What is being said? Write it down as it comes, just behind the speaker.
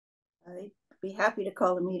I'd be happy to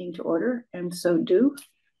call the meeting to order, and so do.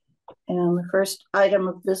 And the first item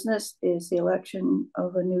of business is the election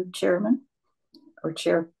of a new chairman or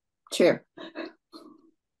chair.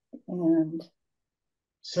 And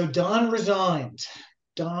so Don resigned.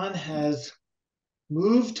 Don has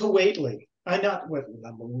moved to Whately.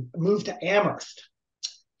 Moved to Amherst.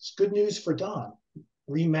 It's good news for Don.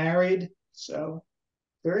 Remarried, so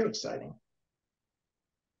very exciting.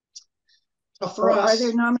 But for us, are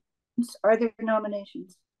there nominations? Are there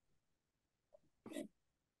nominations?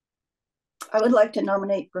 I would like to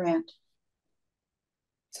nominate Grant.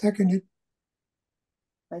 Seconded.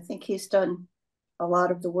 I think he's done a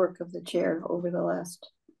lot of the work of the chair over the last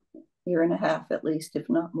year and a half, at least, if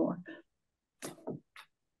not more.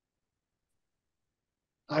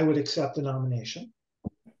 I would accept the nomination.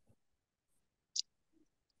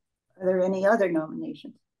 Are there any other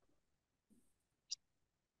nominations?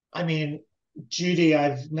 I mean, Judy,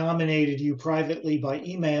 I've nominated you privately by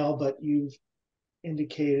email, but you've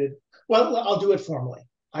indicated, well, I'll do it formally.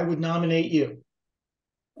 I would nominate you.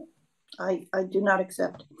 I do not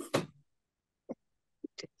accept.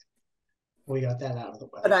 We got that out of the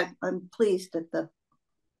way. But I'm pleased that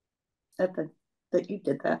you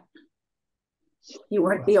did that. You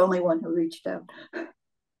weren't the only one who reached out.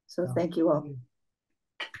 So thank you all.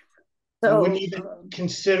 I wouldn't even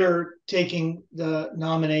consider taking the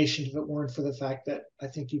nomination if it weren't for the fact that I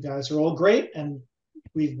think you guys are all great and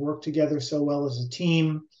we've worked together so well as a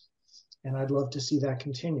team, and I'd love to see that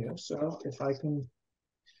continue. So if I can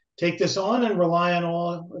take this on and rely on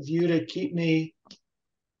all of you to keep me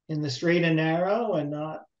in the straight and narrow and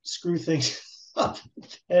not screw things up,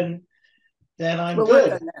 then I'm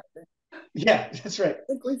good. Work on that. Yeah, that's right.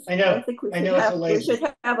 I think we should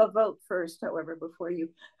have a vote first, however, before you.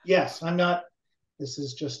 Yes, I'm not. This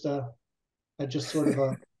is just a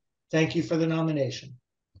thank you for the nomination.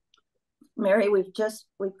 Mary, we've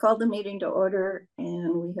called the meeting to order,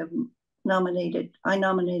 and we have I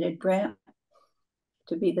nominated Grant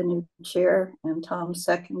to be the new chair, and Tom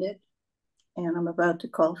seconded, and I'm about to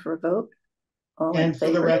call for a vote. And for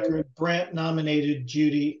the record, Brant nominated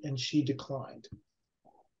Judy and she declined.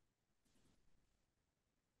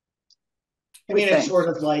 I mean, it's sort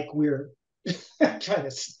of like we're trying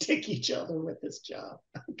to stick each other with this job.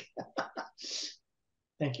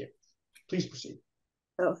 Thank you. Please proceed.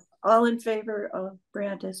 So, all in favor of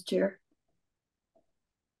Brant as chair?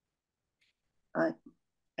 And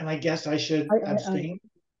I guess I should abstain.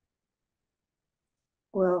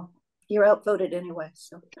 Well, you're outvoted anyway,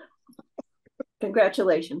 so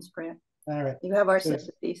congratulations, Brant. All right. You have our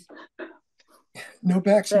sympathies. No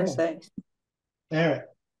backsides. Thanks.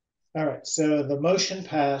 All right. So the motion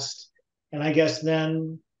passed, and I guess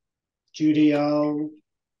then, Judy, I'll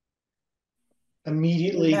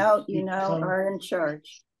immediately. You now are in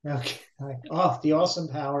charge. Okay. Off the awesome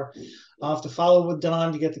power. I'll have to follow with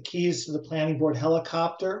Don to get the keys to the planning board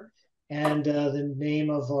helicopter and the name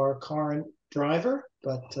of our current driver.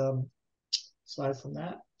 But aside from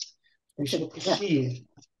that, we shall proceed. Yeah.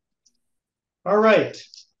 All right.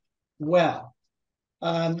 Well,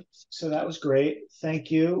 so that was great. Thank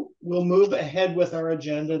you. We'll move ahead with our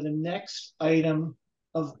agenda. The next item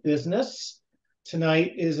of business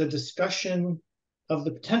tonight is a discussion of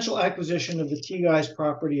the potential acquisition of the Tea Guys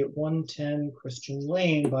property at 110 Christian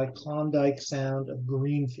Lane by Klondike Sound of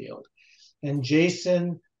Greenfield. And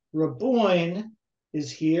Jason Raboyne is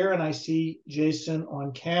here, and I see Jason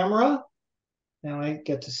on camera. Now I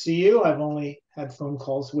get to see you. I've only had phone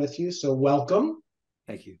calls with you, so welcome.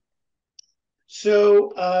 Thank you.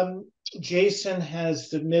 So Jason has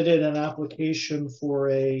submitted an application for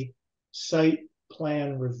a site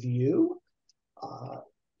plan review.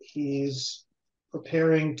 He's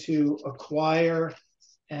preparing to acquire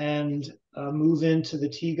and move into the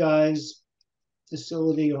Tea Guys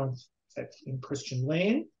facility in Christian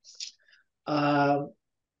Lane. And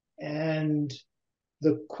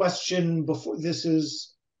the question before this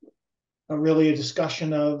is really a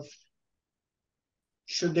discussion of,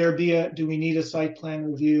 should there be do we need a site plan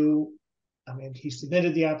review? I mean, he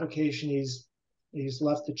submitted the application, he's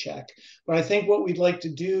left the check. But I think what we'd like to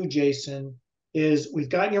do, Jason, is we've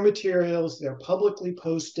got your materials, they're publicly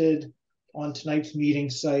posted on tonight's meeting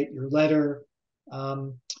site, your letter. But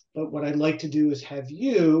what I'd like to do is have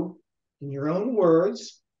you, in your own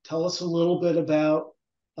words, tell us a little bit about,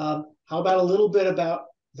 how about a little bit about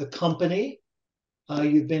the company?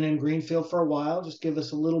 You've been in Greenfield for a while. Just give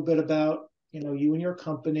us a little bit about, you and your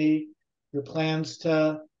company, your plans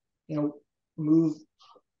to, move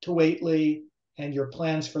to Whately, and your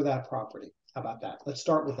plans for that property. How about that? Let's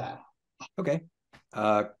start with that. Okay.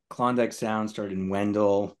 Klondike Sound started in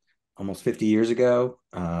Wendell almost 50 years ago.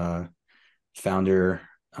 founder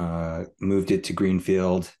moved it to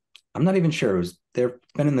Greenfield. I'm not even sure. They've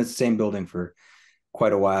been in the same building for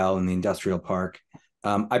quite a while in the industrial park.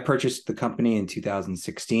 I purchased the company in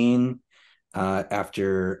 2016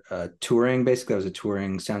 after touring. Basically, I was a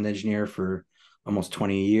touring sound engineer for almost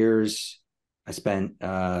 20 years. I spent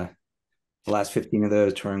the last 15 of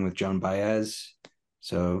those touring with Joan Baez.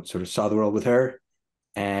 So sort of saw the world with her.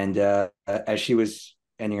 And as she was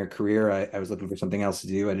ending her career, I was looking for something else to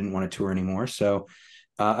do. I didn't want to tour anymore. So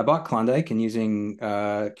I bought Klondike, and using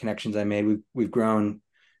connections I made, we've grown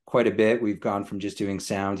quite a bit. We've gone from just doing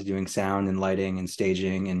sound to doing sound and lighting and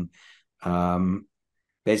staging. And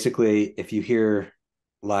basically, if you hear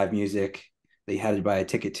live music that you had to buy a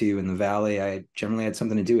ticket to in the Valley, I generally had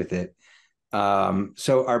something to do with it.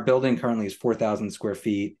 So our building currently is 4,000 square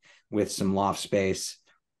feet with some loft space,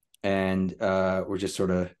 and we're just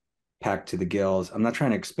sort of packed to the gills. I'm not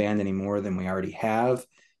trying to expand any more than we already have,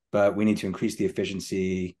 but we need to increase the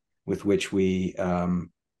efficiency with which we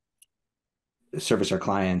service our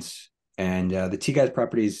clients. And the T Guys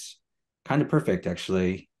property is kind of perfect,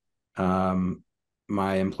 actually.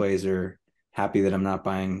 My employees are happy that I'm not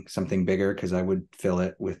buying something bigger, because I would fill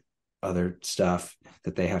it with other stuff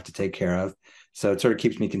that they have to take care of. So it sort of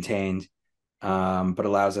keeps me contained, but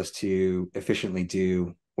allows us to efficiently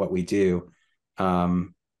do what we do.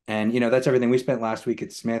 And, that's everything. We spent last week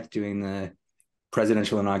at Smith doing the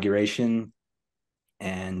presidential inauguration.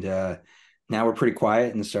 And now we're pretty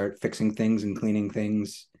quiet and start fixing things and cleaning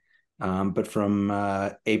things. But from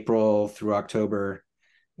April through October,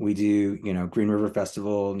 we do, Green River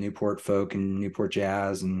Festival, Newport Folk and Newport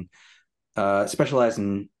Jazz, and specialize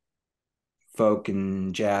in folk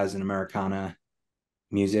and jazz and Americana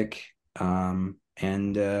music. And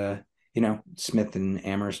Smith and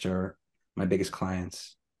Amherst are my biggest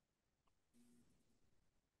clients.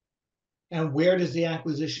 And where does the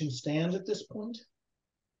acquisition stand at this point?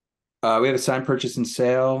 We have a signed purchase and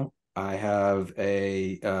sale. I have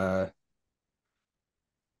a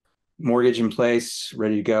mortgage in place,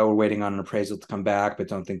 ready to go. We're waiting on an appraisal to come back, but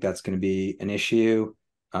don't think that's going to be an issue.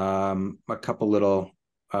 A couple little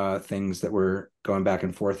things that we're going back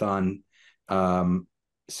and forth on.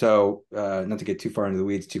 So not to get too far into the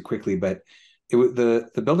weeds too quickly, but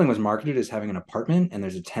the building was marketed as having an apartment, and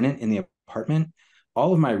there's a tenant in the apartment.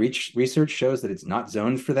 All of my research shows that it's not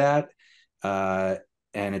zoned for that,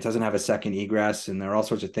 and it doesn't have a second egress. And there are all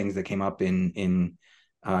sorts of things that came up in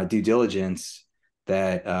due diligence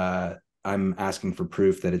that I'm asking for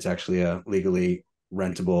proof that it's actually a legally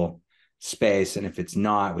rentable space. And if it's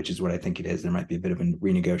not, which is what I think it is, there might be a bit of a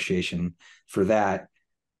renegotiation for that.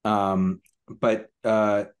 But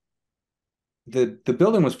the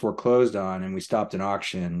building was foreclosed on, and we stopped an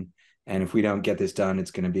auction. And if we don't get this done,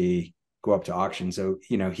 it's going to go up to auction. So,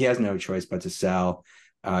 he has no choice but to sell.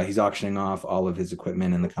 He's auctioning off all of his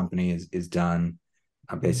equipment, and the company is done,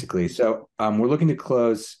 basically. So we're looking to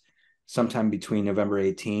close sometime between November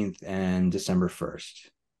 18th and December 1st.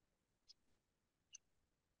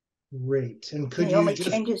 Great. And could the only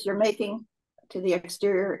changes you're making to the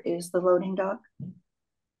exterior is the loading dock?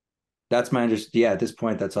 That's my understanding. Yeah, at this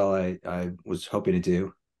point, that's all I was hoping to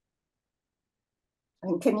do.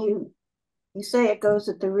 And you say it goes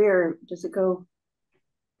at the rear. Does it go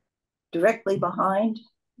directly behind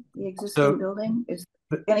the existing building? Is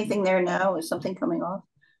anything there now? Is something coming off?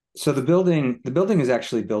 So the building is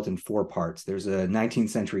actually built in 4 parts. There's a 19th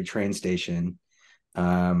century train station,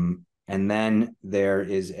 and then there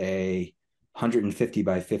is a 150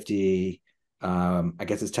 by 50, I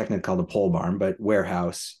guess it's technically called a pole barn, but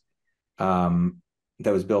warehouse, that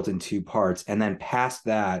was built in 2 parts. And then past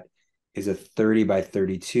that is a 30 by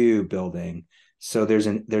 32 building. So there's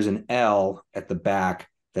an L at the back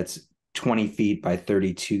that's 20 feet by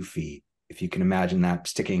 32 feet. If you can imagine that,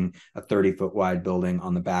 sticking a 30-foot wide building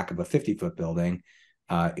on the back of a 50-foot building,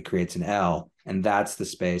 it creates an L. And that's the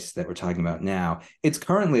space that we're talking about now. It's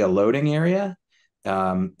currently a loading area.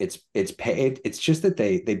 It's paved. It's just that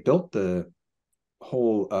they built the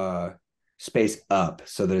whole space up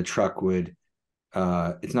so that a truck would,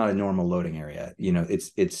 it's not a normal loading area.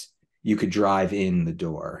 It's you could drive in the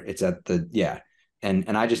door. It's at the, yeah.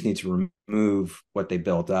 And I just need to remove what they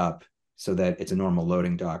built up so that it's a normal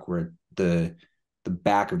loading dock, where the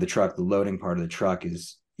back of the truck, the loading part of the truck,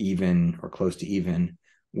 is even or close to even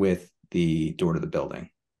with the door to the building.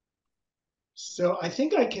 So I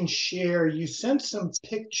think I can share. You sent some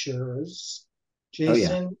pictures,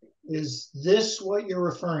 Jason. Oh, yeah. Is this what you're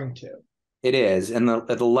referring to? It is. And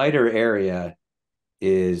the lighter area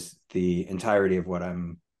is the entirety of what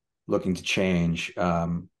I'm looking to change.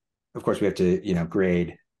 Of course, we have to,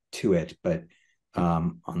 grade to it, but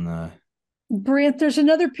on the Brant, there's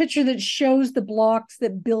another picture that shows the blocks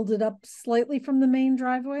that build it up slightly from the main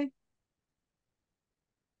driveway.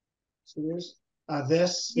 So there's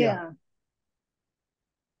this, yeah.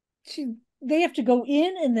 They have to go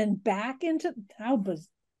in and then back into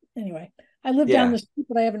anyway. I live down Yeah. the street,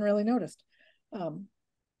 but I haven't really noticed. Well,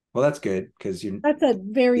 that's good because That's a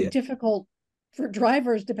very difficult for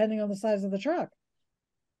drivers, depending on the size of the truck.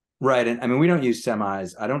 Right. And I mean, we don't use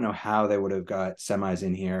semis. I don't know how they would have got semis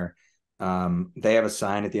in here. They have a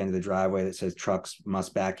sign at the end of the driveway that says trucks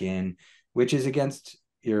must back in, which is against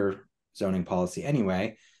your zoning policy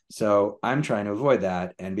anyway. So I'm trying to avoid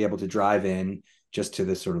that and be able to drive in just to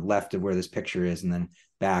the sort of left of where this picture is and then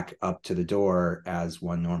back up to the door as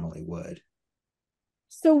one normally would.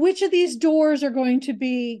 So which of these doors are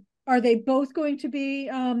they both going to be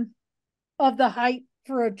of the height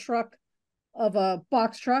for a truck, of a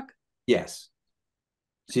box truck? Yes.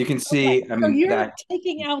 So you can see, okay. So you're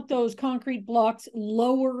taking out those concrete blocks,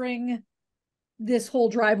 lowering this whole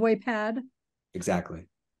driveway pad? Exactly.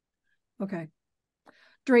 Okay.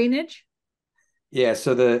 Drainage? Yeah,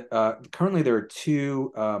 so currently there are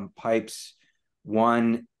two pipes,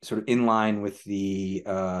 one sort of in line with the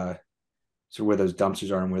sort of where those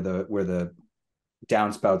dumpsters are and where the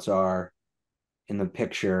downspouts are in the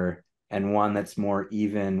picture, and one that's more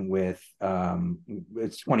even with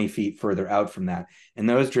it's 20 feet further out from that. And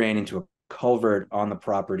those drain into a culvert on the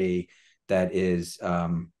property that is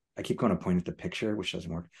I keep going to point at the picture, which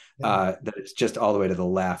doesn't work. That it's just all the way to the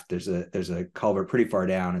left. There's a culvert pretty far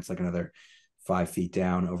down. It's like another 5 feet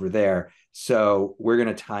down over there. So we're going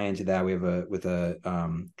to tie into that. We have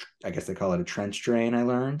I guess they call it a trench drain, I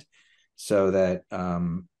learned, so that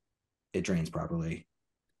it drains properly.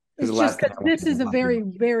 It's just that this is a very,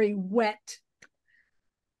 very wet.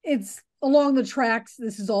 It's along the tracks.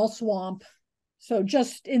 This is all swamp. So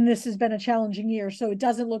this has been a challenging year. So it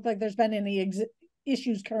doesn't look like there's been any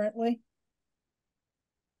issues currently.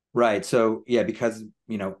 Right. So yeah, because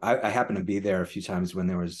I happened to be there a few times when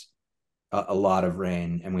there was a lot of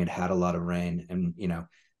rain, and we had a lot of rain, and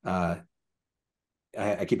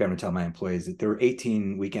I keep having to tell my employees that there were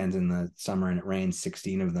 18 weekends in the summer and it rained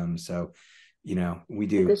 16 of them. So we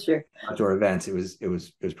do this year outdoor events. It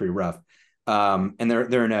was pretty rough. And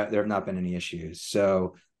there have not been any issues.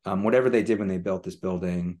 So whatever they did when they built this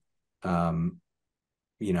building, they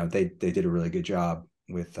did a really good job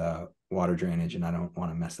with water drainage, and I don't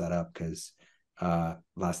want to mess that up because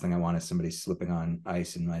last thing I want is somebody slipping on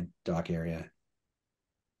ice in my dock area.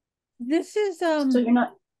 This is so you're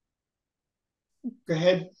not. Go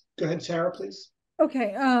ahead, Sarah, please.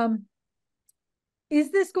 Okay. Is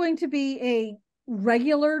this going to be a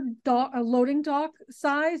regular a loading dock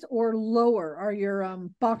size or lower? Are your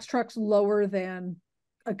box trucks lower than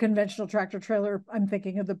a conventional tractor trailer? I'm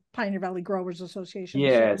thinking of the Pioneer Valley Growers Association.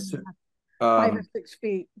 Yes. So 5 or 6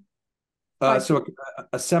 feet. So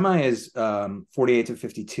a semi is 48 to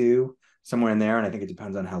 52, somewhere in there, and I think it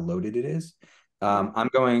depends on how loaded it is.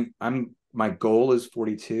 My goal is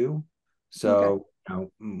 42, so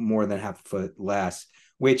more than half a foot less,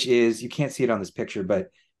 which is, you can't see it on this picture, but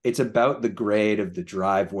it's about the grade of the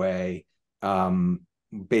driveway.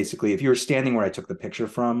 Basically, if you were standing where I took the picture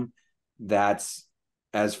from, that's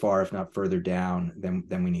as far, if not further down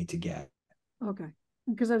than we need to get. Okay.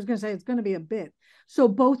 Because I was going to say it's going to be a bit. So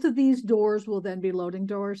both of these doors will then be loading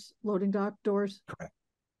dock doors? Correct.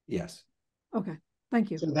 Yes. Okay. Thank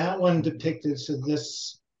you. So that one depicted, so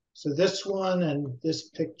this one and this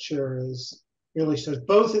picture is really says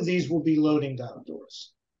both of these will be loading dock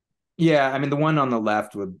doors. Yeah, I mean, the one on the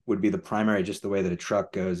left would be the primary, just the way that a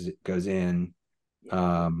truck goes in.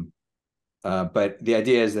 But the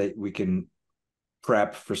idea is that we can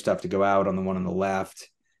prep for stuff to go out on the one on the left,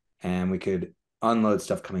 and we could unload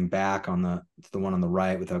stuff coming back on the one on the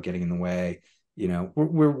right without getting in the way.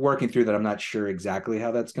 We're working through that. I'm not sure exactly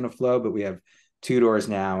how that's going to flow, but we have 2 doors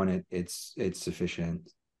now, and it's sufficient.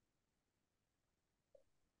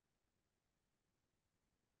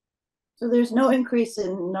 So there's no increase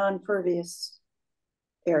in non-pervious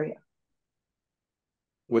area.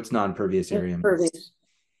 What's non-pervious area? Pervious.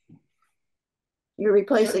 You're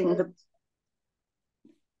replacing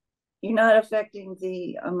you're not affecting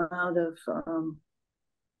the amount of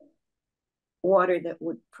water that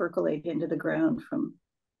would percolate into the ground from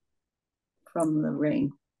the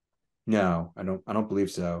rain. No, I don't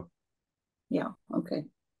believe so. Yeah, okay.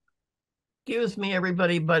 Excuse me,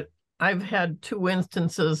 everybody, but I've had 2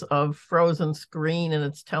 instances of frozen screen, and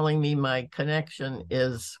it's telling me my connection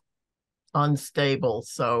is unstable.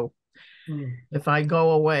 So if I go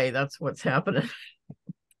away, that's what's happening.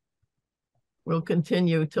 We'll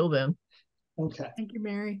continue till then. Okay. Thank you,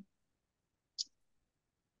 Mary.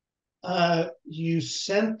 You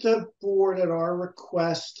sent the board at our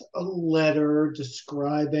request a letter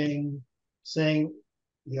saying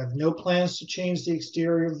you have no plans to change the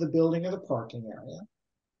exterior of the building or the parking area.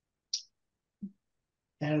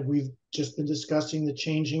 And we've just been discussing the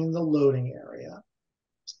changing in the loading area.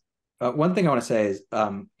 One thing I want to say is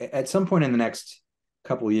at some point in the next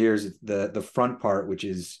couple of years, the front part, which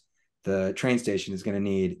is the train station, is going to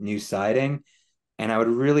need new siding. And I would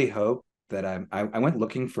really hope that I went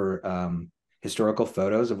looking for historical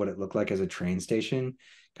photos of what it looked like as a train station,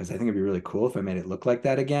 because I think it'd be really cool if I made it look like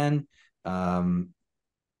that again.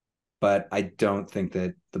 But I don't think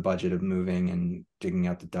that the budget of moving and digging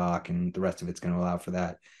out the dock and the rest of it's going to allow for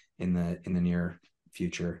that in the near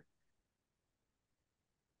future.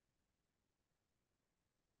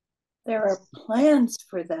 There are plans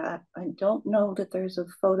for that. I don't know that there's a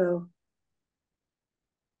photo.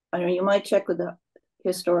 I mean, you might check with the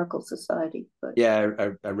Historical Society, but yeah,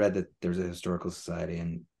 I read that there's a historical society,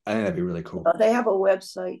 and I think that'd be really cool. they have a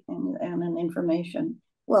website and an information.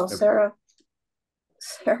 Well, Okay.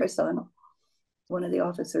 Sarah's on one of the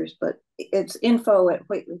officers, but it's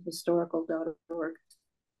info@whatelyhistorical.org.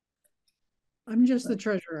 I'm just the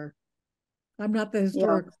treasurer. I'm not the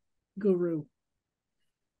historic guru.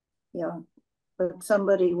 Yeah, but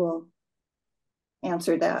somebody will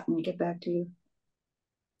answer that and get back to you.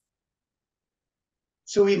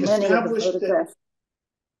 So we've established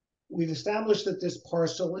that this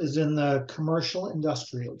parcel is in the commercial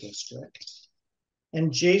industrial district.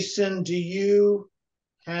 And Jason, do you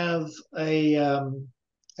have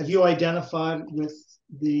you identified with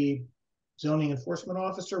the zoning enforcement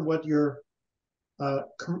officer what your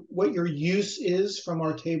use is from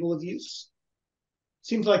our table of use?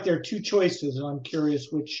 Seems like there are two choices, and I'm curious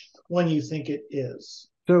which one you think it is.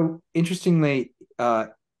 So interestingly,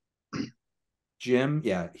 Jim,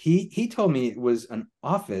 yeah, he told me it was an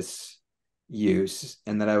office use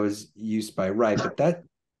and that I was used by right, but that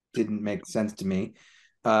didn't make sense to me.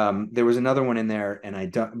 There was another one in there, and I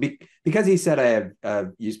don't because he said I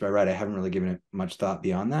have use by right. I haven't really given it much thought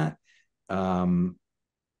beyond that. But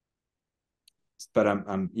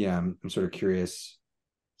I'm sort of curious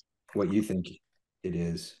what you think it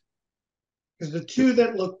is. Because the two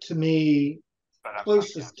that look to me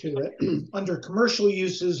closest to it under commercial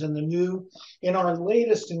uses in our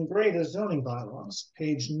latest and greatest zoning bylaws,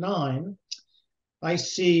 page 9, I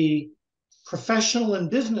see professional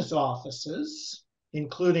and business offices,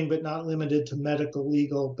 including but not limited to medical,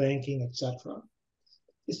 legal, banking, etc.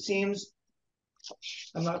 It seems,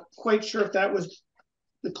 I'm not quite sure if that was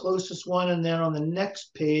the closest one. And then on the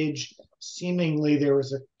next page, seemingly there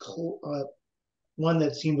was a one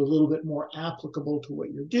that seemed a little bit more applicable to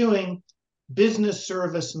what you're doing. Business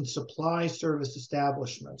service and supply service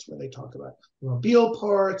establishments, where they talk about automobile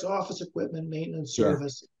parts, office equipment, maintenance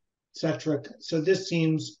service, etc. So this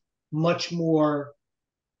seems much more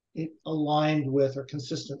aligned with or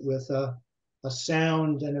consistent with a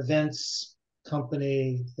sound and events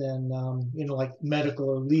company than like medical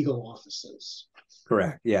or legal offices.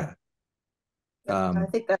 Correct. Yeah. I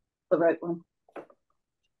think that's the right one.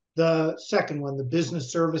 The second one, the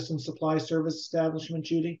business service and supply service establishment,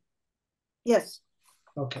 Judy? Yes.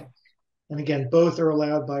 Okay. And again, both are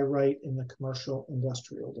allowed by right in the commercial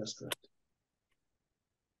industrial district.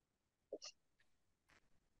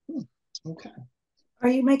 Okay. Are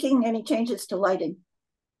you making any changes to lighting?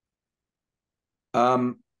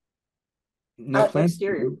 No plans.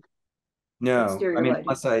 Exterior. No, Exterior I mean,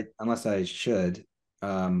 lighting. unless I should.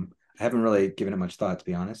 I haven't really given it much thought, to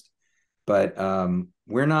be honest. But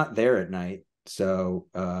we're not there at night, so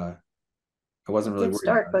I wasn't really It gets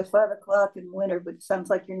dark by 5 o'clock in winter, but it sounds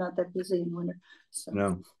like you're not that busy in winter. So.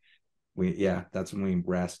 No, that's when we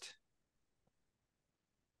rest.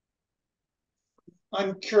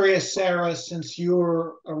 I'm curious, Sarah, since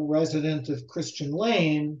you're a resident of Christian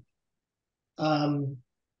Lane, were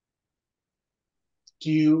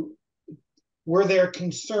there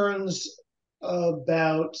concerns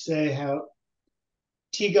about, say, how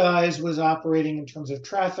T-Guys was operating in terms of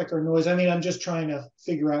traffic or noise? I mean, I'm just trying to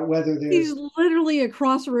figure out whether there's... He's literally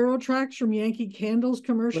across railroad tracks from Yankee Candle's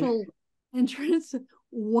commercial entrance.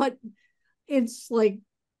 It's like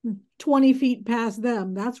 20 feet past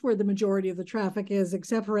them. That's where the majority of the traffic is,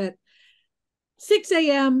 except for at 6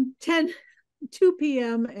 a.m., 2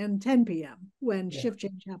 p.m., and 10 p.m. when shift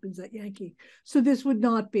change happens at Yankee. So this would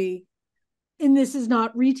not be, and this is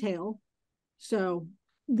not retail, so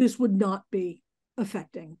this would not be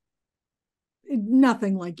affecting.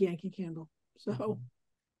 Nothing like Yankee Candle. So,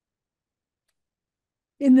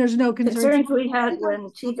 and there's no concerns we had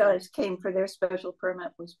when T-Guys came for their special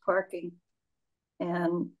permit was parking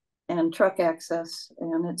and and truck access.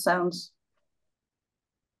 And it sounds,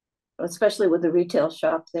 especially with the retail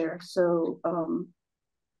shop there. So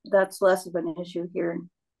that's less of an issue here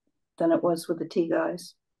than it was with the Tea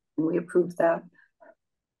Guys. And we approved that.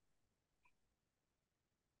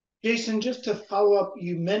 Jason, just to follow up,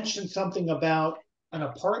 you mentioned something about an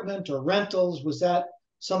apartment or rentals. Was that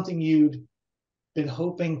something you'd been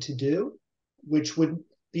hoping to do, which would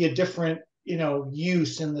be a different,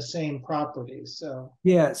 use in the same property? So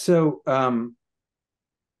yeah, so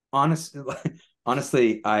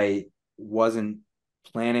honestly, I wasn't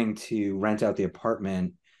planning to rent out the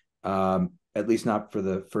apartment, at least not for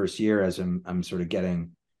the first year, as I'm sort of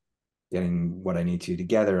getting what I need to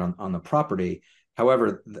together on the property.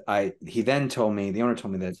 However, the owner told me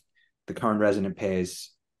that the current resident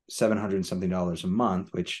pays $700 something a month,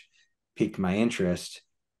 which piqued my interest.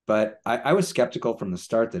 But I was skeptical from the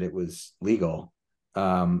start that it was legal.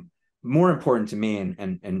 More important to me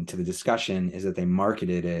and to the discussion is that they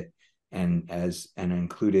marketed it and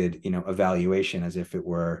included, evaluation as if it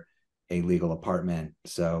were a legal apartment.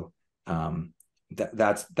 So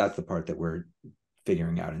that's the part that we're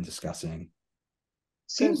figuring out and discussing.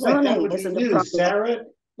 seems like that would be new, Sarah.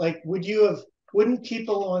 Like, wouldn't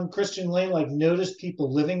people on Christian Lane notice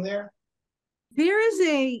people living there? There is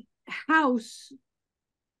a house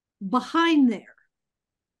behind there.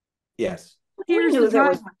 Yes. Here's the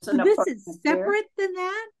driveway. So this is separate than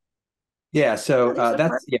that? Yeah, so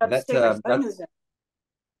that's an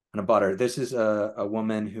abutter. This is a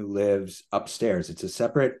woman who lives upstairs. It's a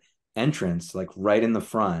separate entrance, like right in the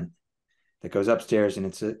front, that goes upstairs, and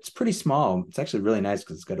it's pretty small. It's actually really nice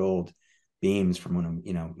because it's got old beams from when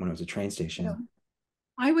it was a train station. Yeah.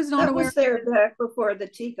 I was not aware. Was there back before the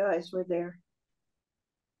Tea Guys were there.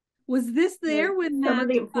 Was this there when some of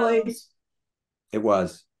the employees? It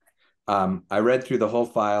was. I read through the whole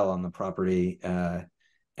file on the property,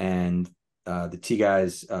 and the Tea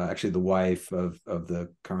Guys, actually the wife of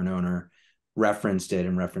the current owner, referenced it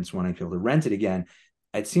and referenced wanting people to rent it again.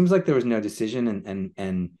 It seems like there was no decision,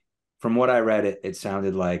 and from what I read, it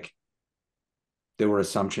sounded like there were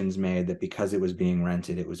assumptions made that because it was being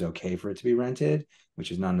rented, it was okay for it to be rented, which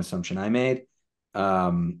is not an assumption I made.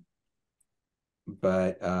 But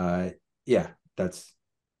yeah, it's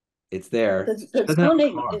there.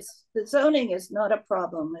 The zoning is not a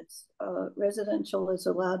problem. It's residential is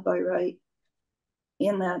allowed by right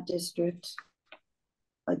in that district,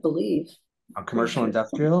 I believe. Commercial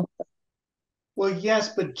industrial? Well,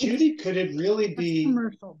 yes, but Judy, could it really be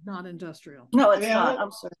commercial, not industrial? No, it's not.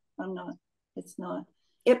 I'm sorry. I'm not. It's not.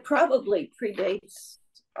 It probably predates,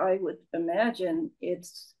 I would imagine it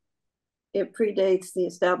predates the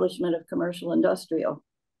establishment of commercial industrial,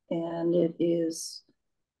 and it is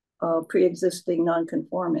pre-existing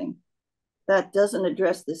non-conforming. That doesn't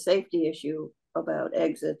address the safety issue about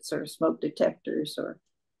exits or smoke detectors or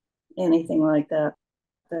anything like that.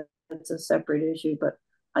 That's a separate issue, but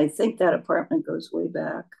I think that apartment goes way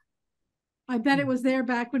back. I bet it was there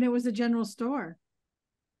back when it was a general store.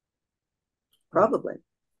 Probably.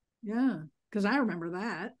 Yeah, because I remember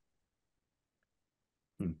that.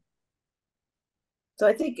 So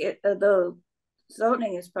I think the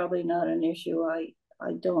zoning is probably not an issue. I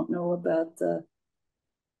don't know about the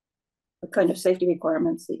kind of safety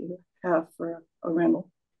requirements that you have for a rental.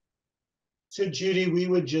 So Judy, we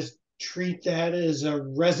would just treat that as a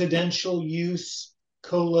residential use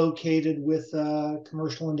co-located with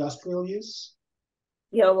commercial industrial use?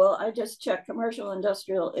 Yeah, well, I just checked commercial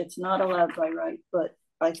industrial. It's not allowed by right, but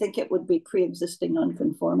I think it would be pre-existing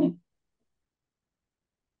non-conforming.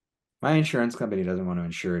 My insurance company doesn't want to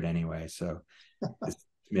insure it anyway, so this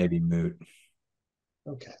may be moot.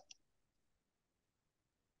 Okay.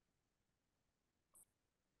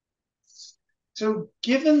 So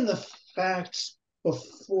given the facts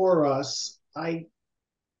before us, I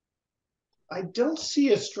don't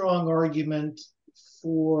see a strong argument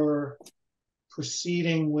for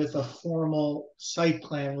proceeding with a formal site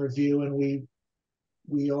plan review, and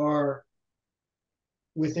we are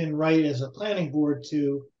within right as a planning board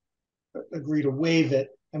to agree to waive it.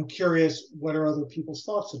 I'm curious, what are other people's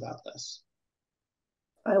thoughts about this?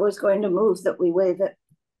 I was going to move that we waive it,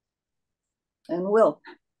 and will.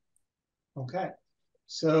 Okay.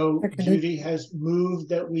 So Judy has moved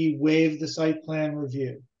that we waive the site plan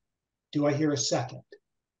review. Do I hear a second?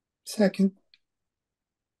 Second.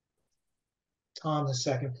 Tom the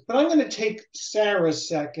second. But I'm going to take Sarah's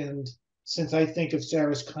second, since I think of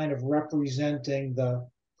Sarah as kind of representing the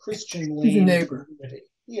Christian Lane community.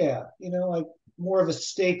 Yeah, like more of a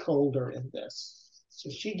stakeholder in this. So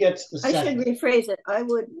she gets the second. I should rephrase it. I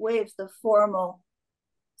would waive the formal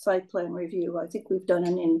site plan review. I think we've done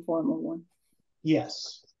an informal one.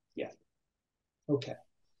 Yes. Yeah. Okay.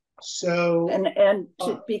 So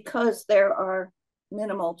because there are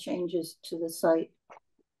minimal changes to the site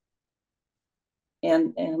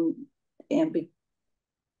and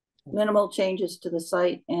minimal changes to the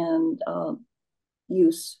site and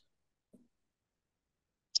use.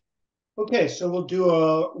 Okay, so we'll do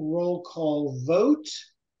a roll call vote.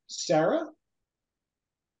 Sarah?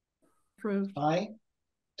 Approved. Aye.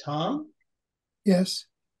 Tom? Yes.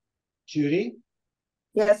 Judy?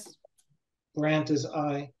 Yes. Grant is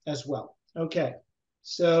aye as well. Okay,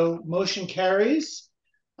 so motion carries.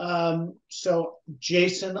 So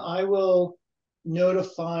Jason, I will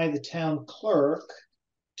notify the town clerk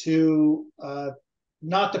to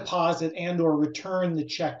not deposit and or return the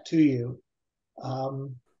check to you.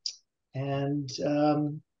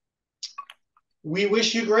 We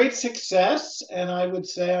wish you great success. And I would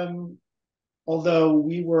say, although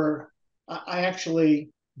I actually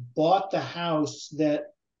bought the house that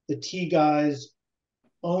the Tea Guys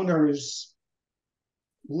owners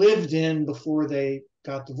lived in before they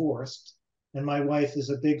got divorced. And my wife is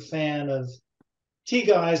a big fan of Tea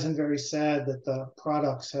Guys and very sad that the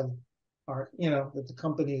products that the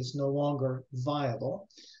company is no longer viable.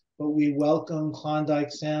 But we welcome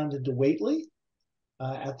Klondike Sound into Whately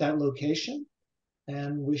at that location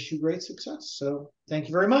and wish you great success. So thank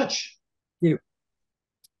you very much. Thank you.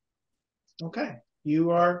 Okay,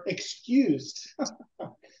 you are excused.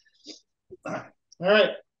 All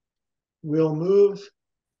right, we'll move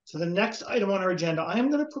to the next item on our agenda. I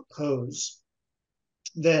am going to propose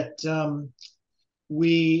that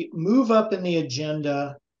we move up in the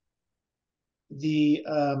agenda the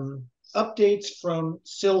updates from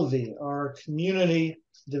Sylvie, our community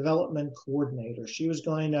development coordinator. She was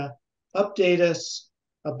going to update us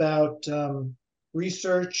about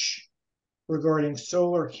research regarding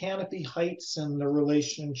solar canopy heights and the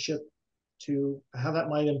relationship to how that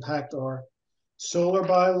might impact our solar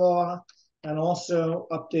bylaw, and also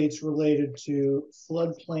updates related to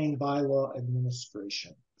floodplain bylaw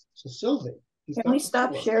administration. So Sylvie, can we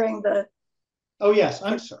stop sharing the? Oh yes,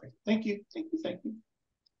 I'm sorry. Thank you.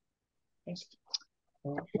 Thanks.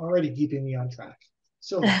 Already keeping me on track.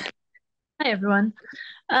 Sylvie. Hi, everyone.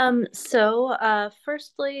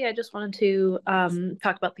 Firstly, I just wanted to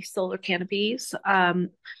talk about the solar canopies. Can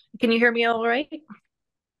you hear me all right?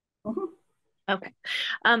 Mm-hmm. Okay.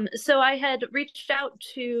 So I had reached out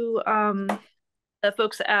to the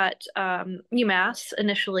folks at UMass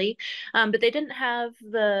initially, but they didn't have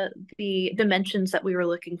the dimensions that we were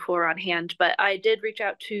looking for on hand. But I did reach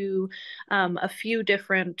out to a few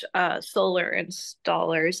different solar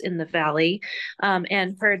installers in the valley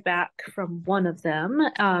and heard back from one of them.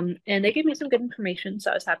 And they gave me some good information,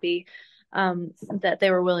 so I was happy that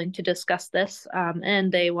they were willing to discuss this,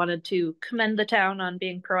 and they wanted to commend the town on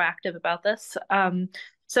being proactive about this.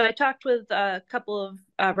 So I talked with a couple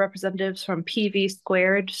of representatives from PV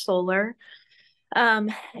Squared Solar.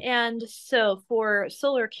 And so for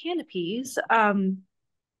solar canopies,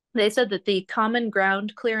 they said that the common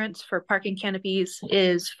ground clearance for parking canopies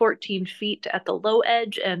is 14 feet at the low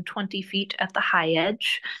edge and 20 feet at the high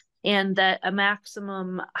edge, and that a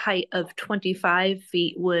maximum height of 25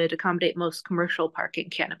 feet would accommodate most commercial parking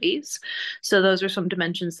canopies. So those are some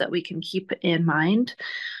dimensions that we can keep in mind.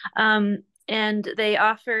 And they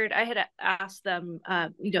offered, I had asked them,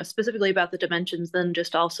 specifically about the dimensions, then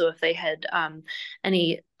just also if they had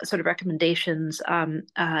any sort of recommendations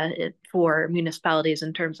for municipalities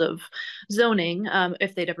in terms of zoning,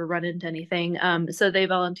 if they'd ever run into anything. So they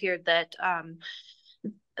volunteered that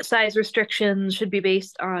size restrictions should be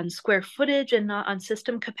based on square footage and not on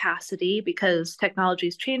system capacity, because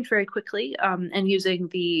technologies change very quickly, and using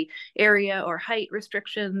the area or height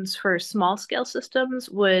restrictions for small scale systems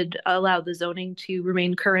would allow the zoning to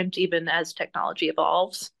remain current even as technology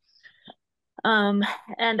evolves. And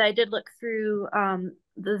I did look through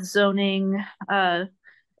the zoning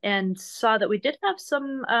and saw that we did have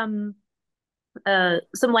some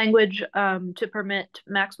language to permit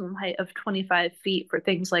maximum height of 25 feet for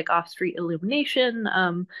things like off-street illumination,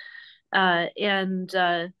 and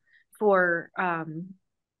for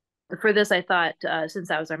this, I thought since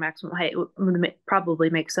that was our maximum height, it would probably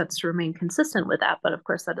make sense to remain consistent with that. But of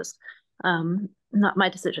course, that is not my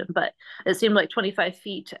decision. But it seemed like 25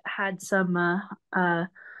 feet had some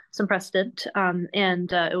precedent,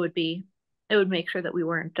 and it would make sure that we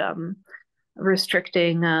weren't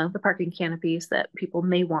restricting the parking canopies that people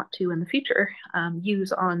may want to in the future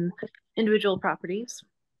use on individual properties.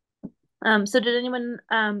 So did anyone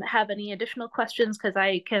have any additional questions? Because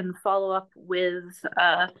I can follow up with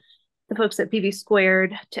the folks at PV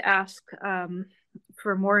Squared to ask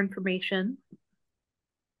for more information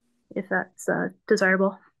if that's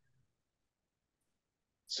desirable.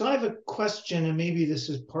 So I have a question, and maybe this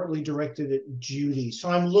is partly directed at Judy. So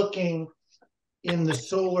I'm looking in the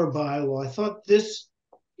solar bylaw. I thought this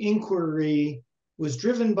inquiry was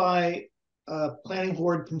driven by a planning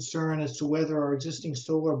board concern as to whether our existing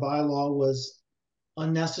solar bylaw was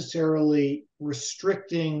unnecessarily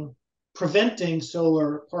preventing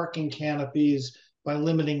solar parking canopies by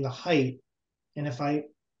limiting the height. And if I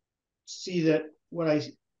see that, I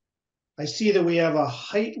see that we have a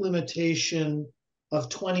height limitation of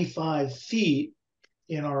 25 feet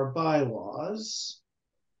in our bylaws.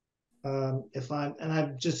 I'm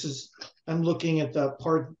looking at the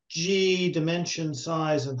part G, dimension,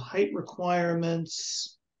 size, and height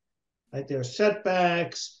requirements. Right, there are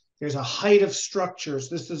setbacks. There's a height of structures.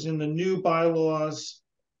 This is in the new bylaws,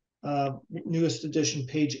 newest edition,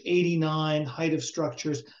 page 89, height of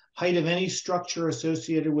structures. Height of any structure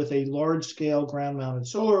associated with a large-scale ground-mounted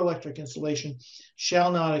solar electric installation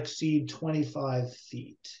shall not exceed 25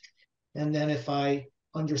 feet. And then if I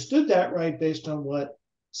understood that right, based on what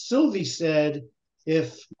Sylvie said,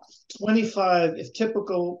 if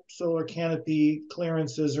typical solar canopy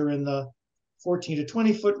clearances are in the 14 to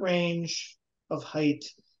 20 foot range of height,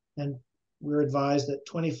 and we're advised that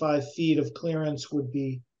 25 feet of clearance would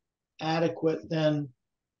be adequate, then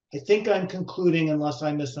I think I'm concluding, unless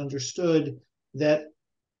I misunderstood, that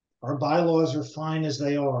our bylaws are fine as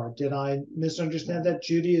they are. Did I misunderstand that,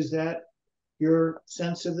 Judy? Is that your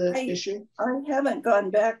sense of the issue? I haven't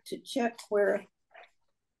gone back to check where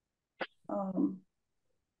I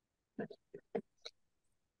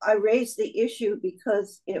raised the issue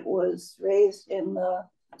because it was raised in the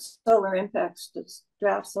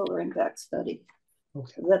draft solar impact study.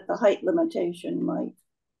 Okay. That the height limitation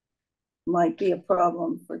might be a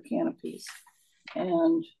problem for canopies.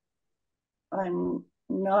 And I'm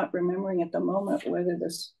not remembering at the moment whether the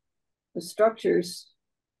structures,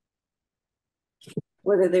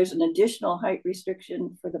 whether there's an additional height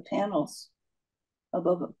restriction for the panels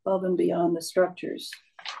above and beyond the structures.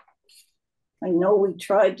 I know we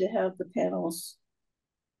tried to have the panels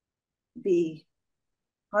be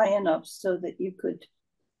high enough so that you could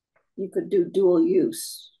do dual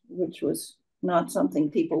use, which was not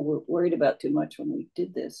something people were worried about too much when we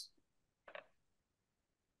did this.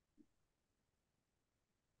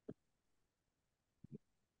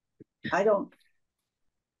 I don't.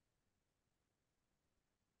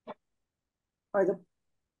 Are the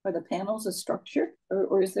panels a structure,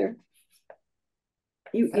 or is there?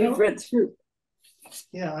 You've read through.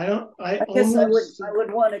 Yeah, I guess I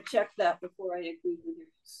would want to check that before I agree with your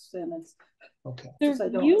sentence. Okay.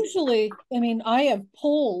 They're usually, I mean, I have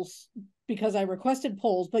poles because I requested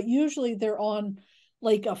poles, but usually they're on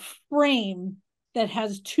like a frame that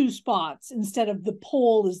has two spots instead of the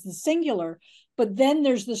pole is the singular. But then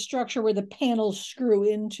there's the structure where the panels screw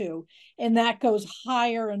into, and that goes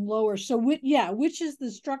higher and lower. So which is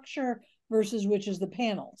the structure versus which is the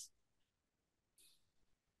panels?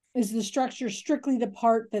 Is the structure strictly the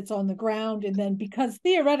part that's on the ground? And then because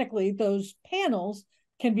theoretically those panels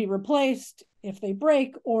can be replaced if they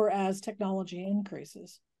break or as technology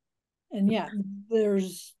increases. And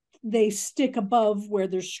they stick above where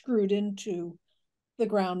they're screwed into the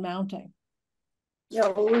ground mounting. Yeah,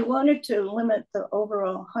 well, we wanted to limit the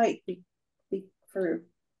overall height for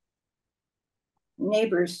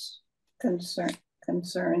neighbors' concerns.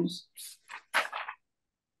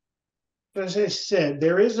 As I said,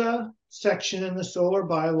 there is a section in the solar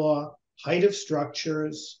bylaw, height of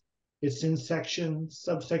structures. It's in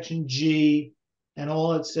subsection G, and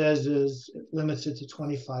all it says is it limits it to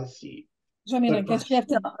 25 feet. So, I mean, I guess you have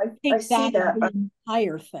to take that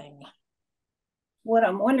entire thing. What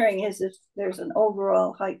I'm wondering is if there's an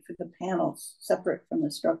overall height for the panels separate from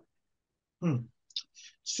the structure.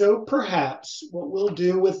 So perhaps what we'll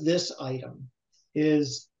do with this item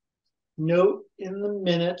is note in the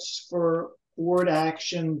minutes for board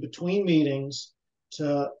action between meetings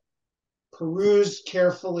to peruse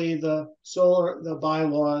carefully the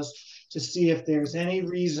bylaws to see if there's any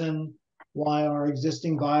reason why our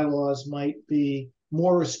existing bylaws might be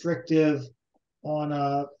more restrictive on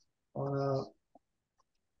a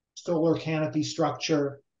solar canopy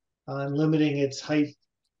structure and limiting its height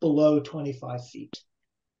below 25 feet.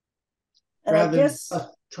 And rather than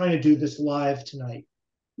trying to do this live tonight.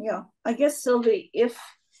 Yeah, I guess, Sylvie, if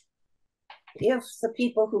the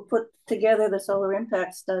people who put together the solar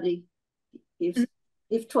impact study, if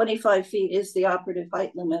 25 feet is the operative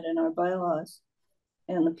height limit in our bylaws,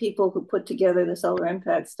 and the people who put together the solar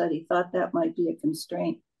impact study thought that might be a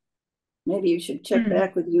constraint, maybe you should check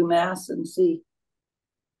back with UMass and see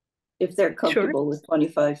if they're comfortable with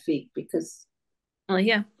 25 feet, because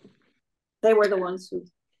yeah, they were the ones who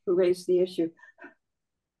raised the issue.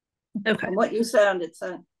 Okay. From what you sound, it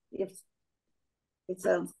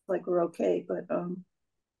sounds like we're okay, but All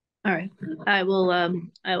right. I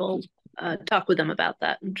will talk with them about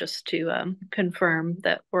that just to confirm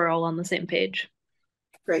that we're all on the same page.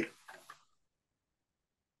 great.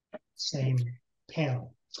 Same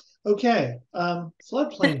panel. Okay,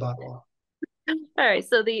 floodplain bylaw. All right,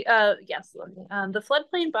 so the the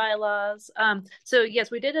floodplain bylaws. So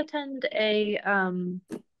yes, we did attend a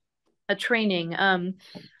training.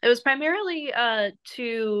 It was primarily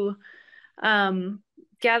to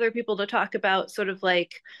gather people to talk about sort of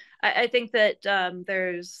like I think that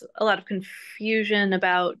there's a lot of confusion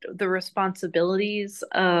about the responsibilities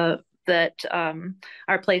that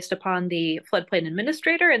are placed upon the floodplain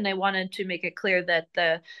administrator, and they wanted to make it clear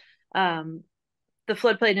that um, the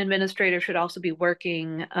floodplain administrator should also be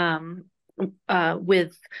working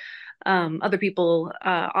with other people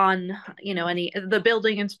on, you know, the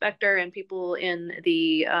building inspector and people in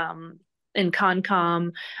the in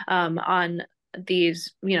Concom on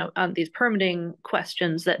these, you know, on these permitting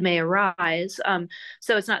questions that may arise.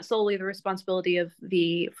 So it's not solely the responsibility of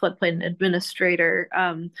the floodplain administrator,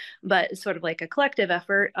 but sort of like a collective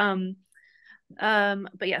effort. But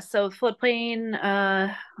yeah, so floodplain.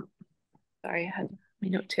 Sorry, I had my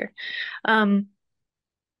notes here.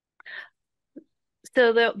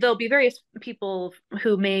 So there'll be various people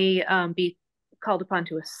who may be called upon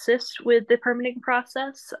to assist with the permitting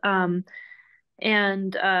process.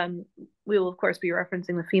 And we will, of course, be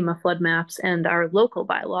referencing the FEMA flood maps and our local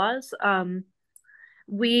bylaws.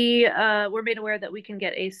 We were made aware that we can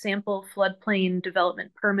get a sample floodplain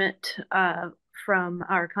development permit from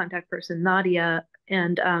our contact person, Nadia,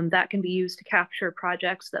 and that can be used to capture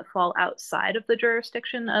projects that fall outside of the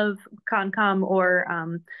jurisdiction of Concom or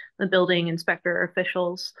the building inspector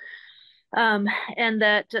officials. And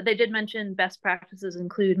that they did mention best practices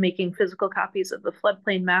include making physical copies of the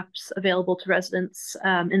floodplain maps available to residents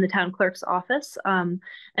in the town clerk's office, and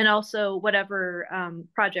also whatever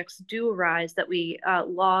projects do arise that we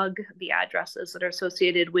log the addresses that are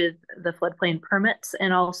associated with the floodplain permits,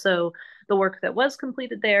 and also the work that was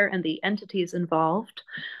completed there and the entities involved.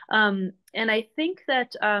 And I think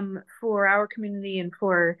that for our community and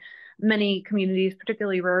for many communities,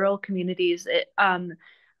 particularly rural communities,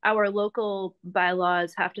 our local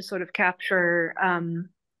bylaws have to sort of capture,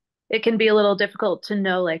 it can be a little difficult to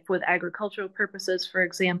know, like with agricultural purposes, for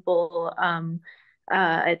example.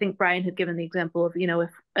 I think Brian had given the example of, you know,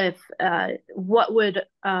 if what would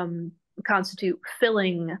constitute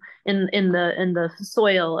filling in the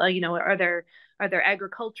soil, you know, are there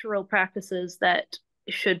agricultural practices that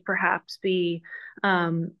should perhaps be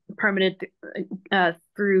permitted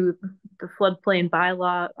through the floodplain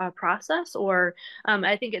bylaw process, or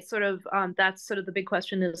I think it's sort of that's sort of the big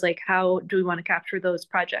question is like, how do we want to capture those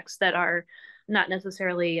projects that are not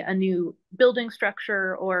necessarily a new building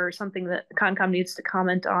structure or something that Concom needs to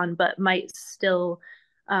comment on, but might still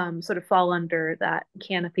sort of fall under that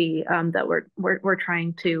canopy that we're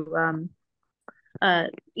trying to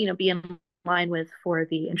you know, be in line with for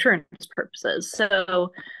the insurance purposes.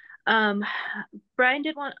 So Brian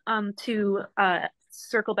did want to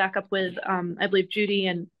circle back up with I believe Judy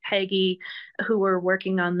and Peggy, who were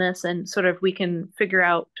working on this, and sort of we can figure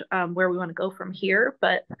out where we want to go from here.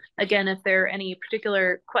 But again, if there are any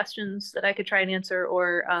particular questions that I could try and answer,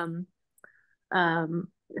 or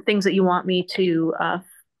things that you want me to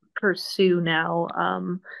pursue now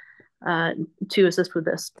to assist with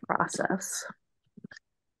this process.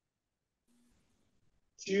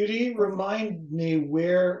 Judy, remind me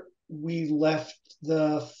where we left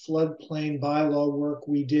the floodplain bylaw work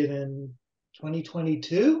we did in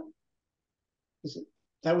 2022?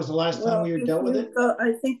 That was the last time we dealt with it?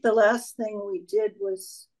 I think the last thing we did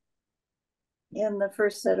was in the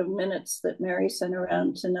first set of minutes that Mary sent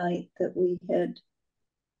around tonight, that we had,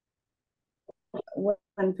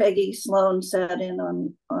 when Peggy Sloan sat in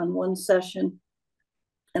on one session,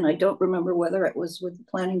 and I don't remember whether it was with the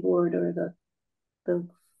planning board or the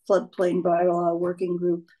floodplain bylaw working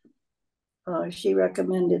group, she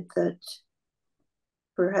recommended that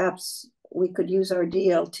perhaps we could use our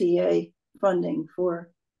DLTA funding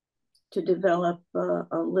to develop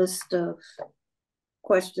a list of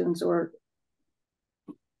questions, or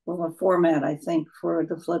well, a format, I think, for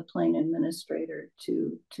the floodplain administrator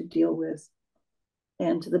to deal with.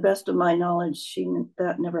 And to the best of my knowledge,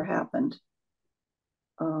 that never happened.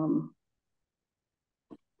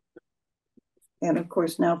 And of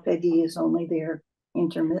course, now Peggy is only there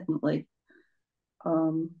intermittently.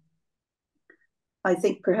 I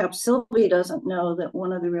think perhaps Sylvie doesn't know that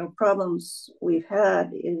one of the real problems we've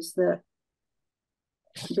had is that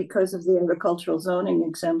because of the agricultural zoning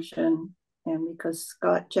exemption, and because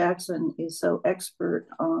Scott Jackson is so expert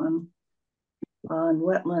on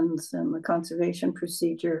wetlands and the conservation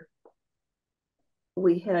procedure,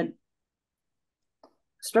 we had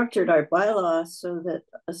structured our bylaws so that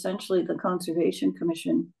essentially the Conservation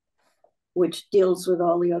Commission, which deals with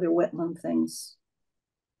all the other wetland things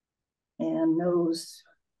and knows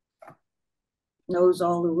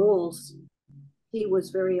all the rules, he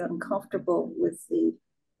was very uncomfortable with the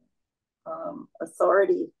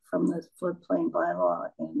authority from the floodplain bylaw,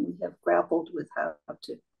 and we have grappled with how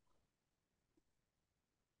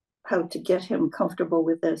to get him comfortable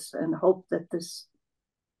with this, and hope that this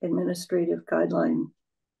administrative guideline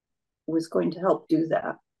was going to help do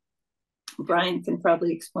that. Brian can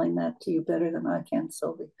probably explain that to you better than I can,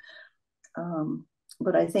 Sylvie.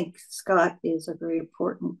 But I think Scott is a very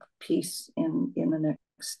important piece in the next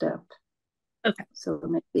step. Okay. So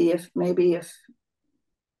maybe if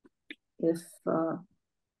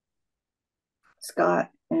Scott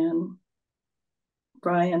and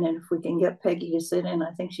Brian, and if we can get Peggy to sit in,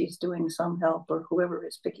 I think she's doing some help, or whoever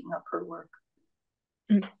is picking up her work.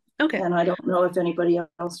 Okay. And I don't know if anybody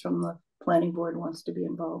else from the planning board wants to be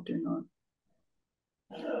involved or not.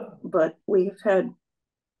 But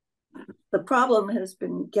the problem has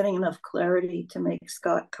been getting enough clarity to make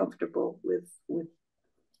Scott comfortable with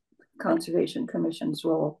Conservation Commission's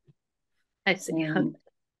role. I see. And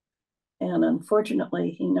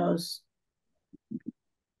unfortunately, he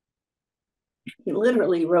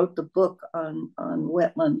literally wrote the book on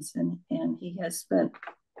wetlands, and he has spent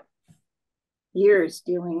years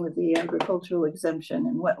dealing with the agricultural exemption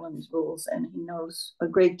and wetlands rules, and he knows a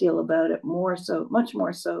great deal about it, much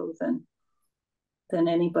more so than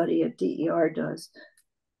anybody at DER does.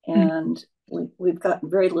 And we've gotten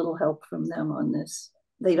very little help from them on this.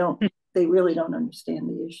 They really don't understand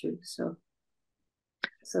the issue. So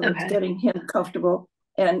It's getting him comfortable,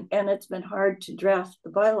 and it's been hard to draft the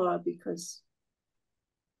bylaw because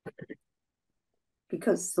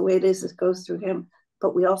the way it is, it goes through him.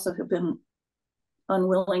 But we also have been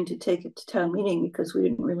unwilling to take it to town meeting because we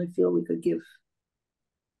didn't really feel we could give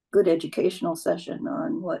good educational session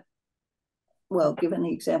on given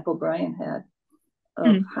the example Brian had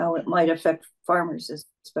of how it might affect farmers,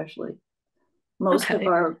 especially. Most of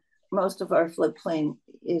our floodplain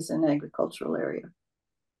is an agricultural area.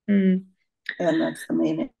 And that's the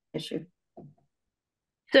main issue.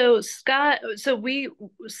 So Scott,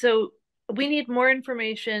 we need more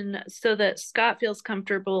information so that Scott feels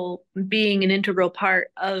comfortable being an integral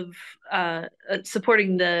part of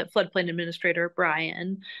supporting the floodplain administrator,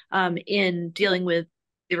 Brian, in dealing with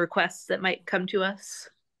the requests that might come to us.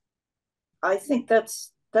 I think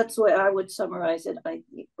that's the way I would summarize it.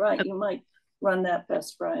 Right, you might run that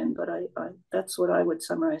past Brian, but I that's what I would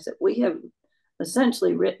summarize it. We have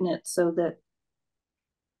essentially written it so that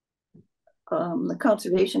the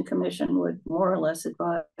Conservation Commission would more or less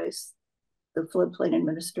advise the floodplain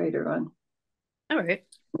administrator on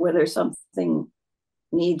whether something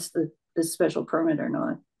needs the special permit or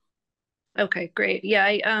not. Okay, great. Yeah,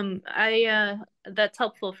 I that's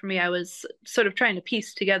helpful for me. I was sort of trying to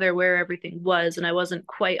piece together where everything was, and I wasn't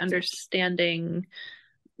quite understanding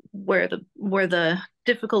where the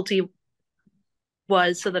difficulty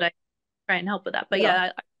was, so that I try and help with that. But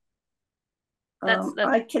yeah, that's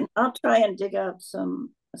I'll try and dig out some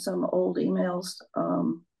old emails.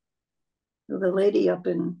 The lady up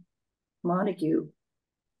in Montague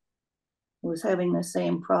was having the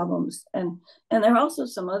same problems, and there are also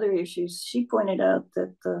some other issues. She pointed out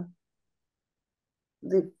that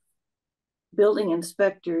the building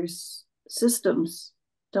inspectors' systems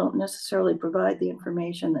don't necessarily provide the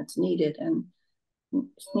information that's needed, and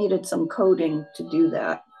needed some coding to do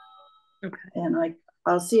that. Okay. And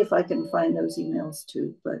I'll see if I can find those emails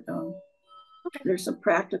too. But there's some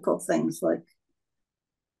practical things like,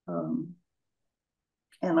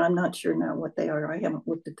 and I'm not sure now what they are. I haven't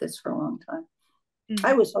looked at this for a long time.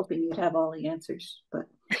 I was hoping you'd have all the answers, but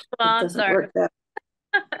it doesn't work that.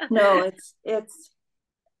 No, it's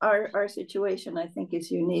our situation, I think,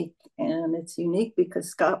 is unique, and it's unique because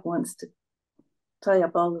Scott wants to tie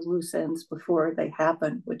up all the loose ends before they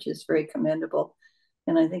happen, which is very commendable.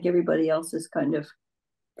 And I think everybody else is kind of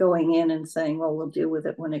going in and saying, well, we'll deal with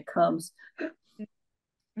it when it comes.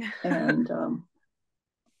 And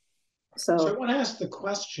so I want to ask the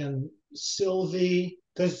question, Sylvie,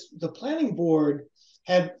 because the planning board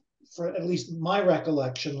had, for at least my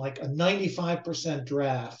recollection, like a 95%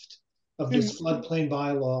 draft of this floodplain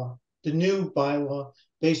bylaw, the new bylaw,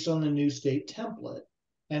 based on the new state template.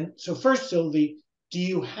 And so first, Sylvie, do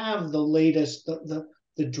you have the latest,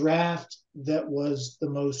 the draft that was the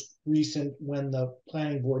most recent when the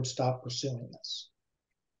planning board stopped pursuing this?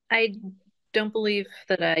 I don't believe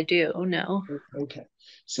that I do. No. Okay.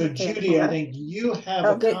 So Okay, Judy, I well, think you have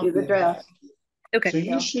I'll a get you copy the of draft. that. Okay. So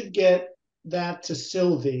you Yeah. should get that to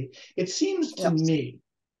Sylvie. It seems to Yep. me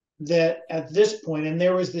that at this point, and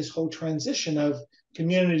there was this whole transition of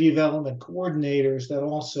community development coordinators that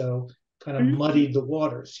also kind of muddied the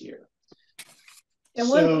waters here. And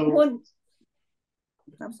So,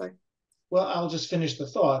 I'm sorry. well, I'll just finish the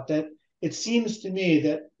thought that it seems to me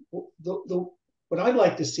that what I'd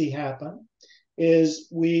like to see happen is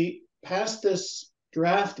we pass this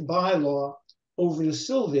draft bylaw over to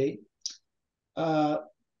Sylvie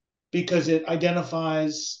because it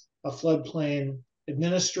identifies a floodplain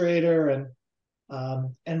administrator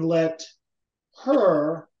and let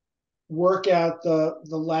her work out the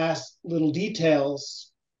last little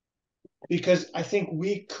details, because I think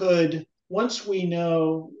we could, once we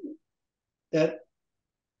know that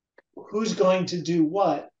who's going to do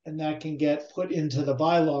what, and that can get put into the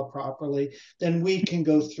bylaw properly, then we can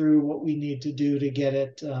go through what we need to do to get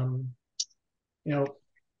it,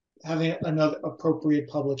 having another appropriate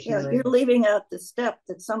public Yeah, hearing. you're leaving out the step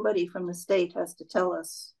that somebody from the state has to tell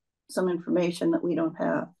us some information that we don't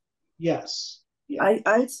have. Yes. Yeah.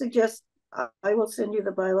 I suggest I will send you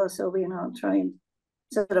the bylaw, Sylvie, and I'll try and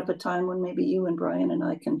set up a time when maybe you and Brian and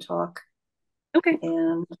I can talk. Okay.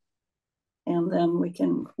 And then we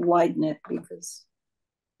can widen it, because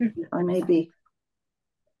I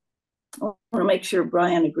want to make sure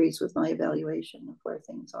Brian agrees with my evaluation of where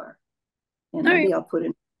things are. And All maybe right. I'll put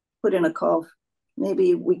in a call.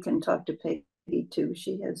 Maybe we can talk to Peggy too.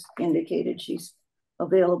 She has indicated she's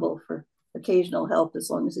available for occasional help as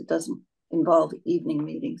long as it doesn't involve evening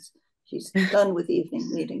meetings. She's done with evening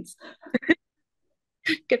meetings.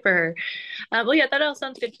 Good for her. Well, yeah, that all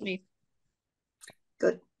sounds good to me.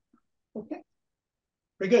 Good. Okay.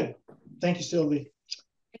 Very good. Thank you, Sylvie.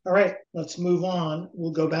 All right, let's move on.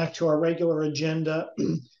 We'll go back to our regular agenda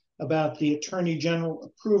about the Attorney General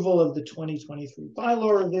approval of the 2023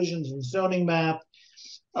 bylaw revisions and zoning map.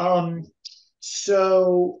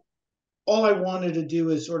 So all I wanted to do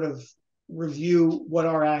is sort of review what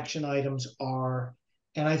our action items are.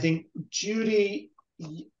 And I think, Judy,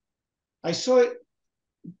 I saw it.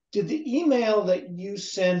 Did the email that you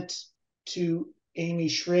sent to Amy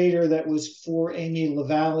Schrader that was for Amy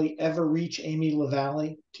LaValle ever reach Amy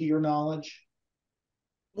LaValle, to your knowledge?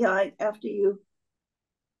 Yeah, after you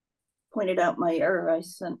pointed out my error, I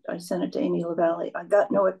sent it to Amy LaValle. I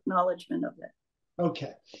got no acknowledgement of it.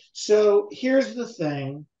 Okay, so here's the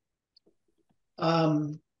thing.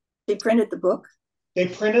 They printed the book. They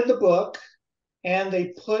printed the book and they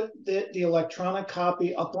put the electronic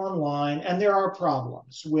copy up online, and there are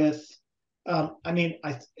problems with, I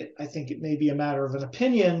think it may be a matter of an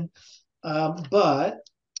opinion, but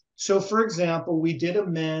so for example, we did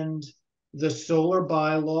amend the solar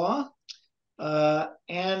bylaw,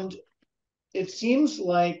 and it seems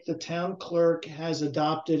like the town clerk has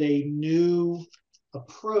adopted a new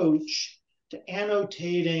approach to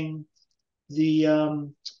annotating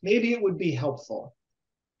maybe it would be helpful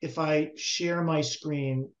if I share my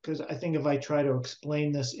screen, because I think if I try to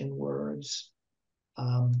explain this in words,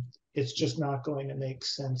 it's just not going to make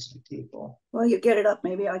sense to people. Well, you get it up.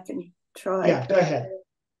 Maybe I can try. Yeah, go ahead.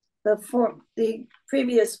 The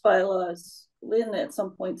previous bylaws, Lynn at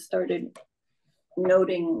some point started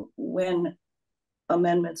noting when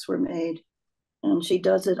amendments were made, and she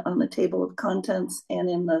does it on the table of contents and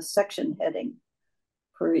in the section heading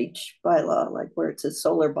for each bylaw, like where it says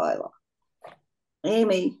solar bylaw.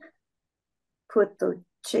 Amy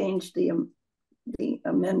changed the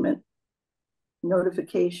amendment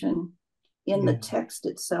notification in the text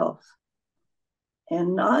itself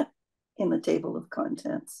and not in the table of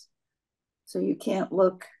contents. So you can't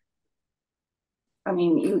look, I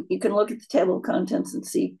mean, you can look at the table of contents and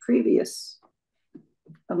see previous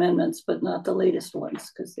amendments, but not the latest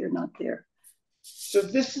ones, because they're not there. So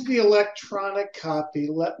this is the electronic copy.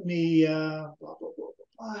 Let me, blah, blah, blah, blah,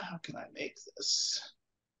 blah. How can I make this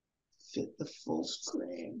fit the full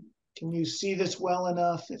screen? Can you see this well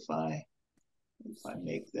enough if I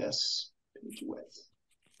make this page width?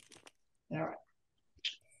 All right.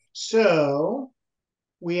 So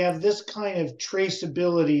we have this kind of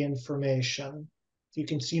traceability information. If you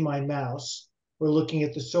can see my mouse, we're looking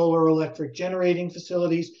at the solar electric generating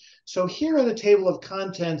facilities. So here in the table of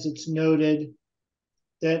contents, it's noted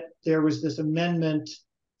that there was this amendment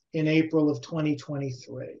in April of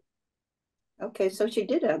 2023. Okay, so she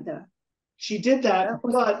did add that. She did that,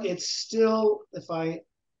 but it's still, if I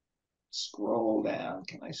scroll down,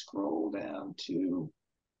 can I scroll down to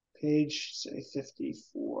page, say,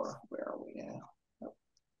 54? Where are we now?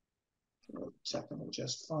 Oh, a second, we'll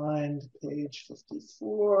just find page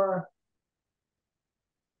 54.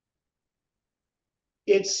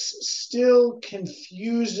 it's still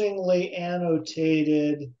confusingly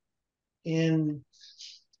annotated in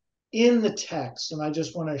the text. And I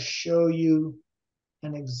just want to show you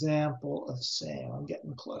an example of saying, I'm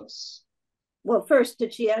getting close. Well, first,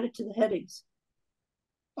 did she add it to the headings?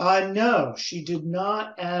 No, she did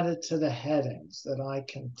not add it to the headings that I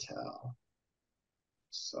can tell.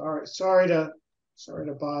 Sorry to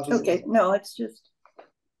bother you. Okay, no, it's just.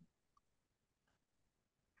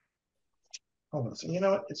 Hold on. So you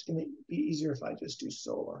know what? It's going to be easier if I just do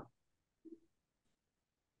solar.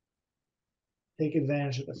 Take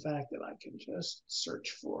advantage of the fact that I can just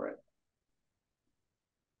search for it.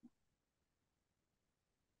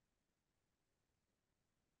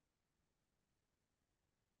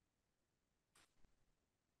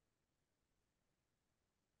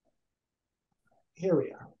 Here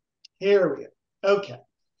we are. Here we are. Okay.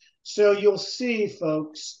 So you'll see,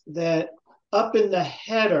 folks, that up in the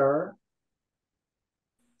header,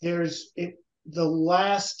 there's the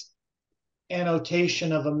last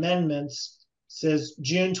annotation of amendments says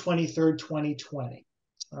June 23rd, 2020.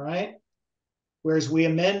 All right. Whereas we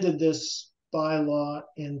amended this bylaw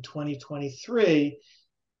in 2023,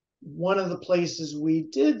 one of the places we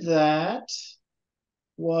did that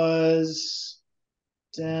was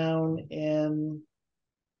down in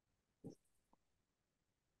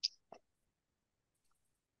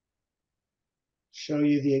show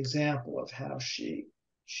you the example of how she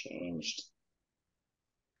changed.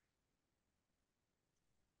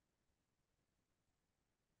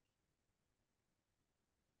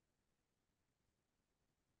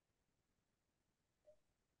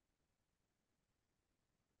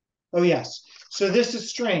 Oh, yes. So this is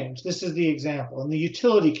strange. This is the example in the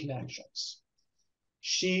utility connections.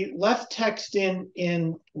 She left text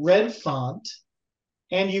in red font,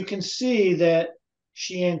 and you can see that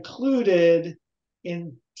she included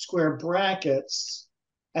in square brackets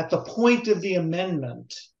at the point of the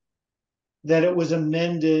amendment that it was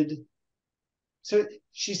amended. So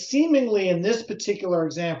she seemingly, in this particular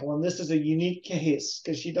example, and this is a unique case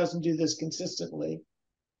because she doesn't do this consistently,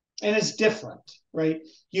 and it's different, right?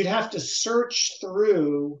 You'd have to search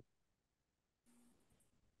through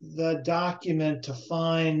the document to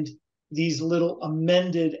find these little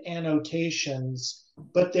amended annotations,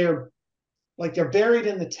 but they're buried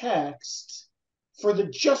in the text for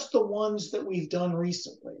just the ones that we've done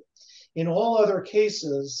recently. In all other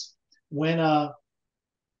cases, when a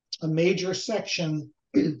major section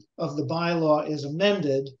of the bylaw is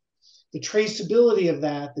amended, the traceability of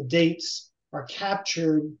that, the dates, are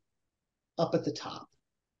captured up at the top.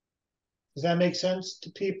 Does that make sense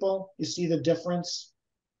to people? You see the difference?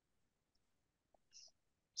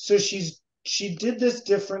 So she did this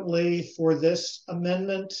differently for this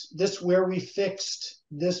amendment, this where we fixed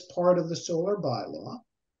this part of the solar bylaw.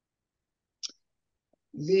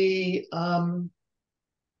 And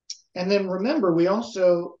then remember, we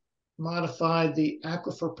also modified the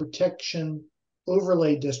Aquifer Protection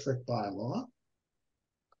Overlay District bylaw.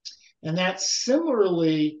 And that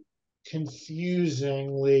similarly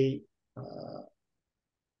confusingly, look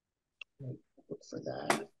for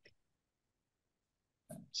that.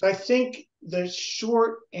 So I think the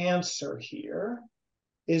short answer here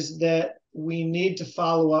is that we need to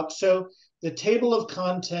follow up. So the table of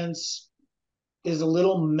contents is a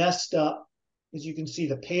little messed up. As you can see,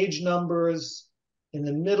 the page numbers in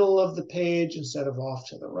the middle of the page instead of off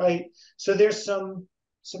to the right. So there's some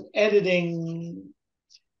editing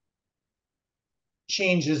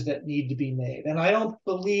changes that need to be made. And I don't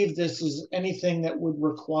believe this is anything that would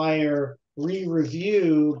require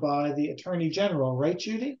re-review by the Attorney General, right,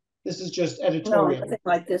 Judy? This is just editorial. No, nothing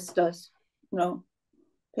like this does. No,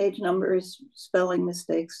 page numbers, spelling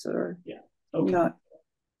mistakes, or Okay. not.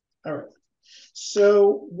 All right.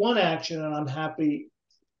 So one action, and I'm happy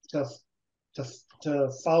to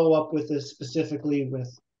follow up with this specifically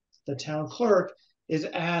with the town clerk, is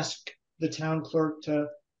ask the town clerk to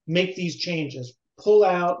make these changes, pull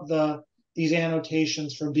out these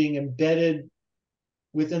annotations from being embedded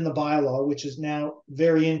within the bylaw, which is now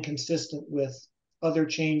very inconsistent with other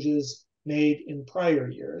changes made in prior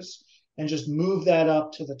years, and just move that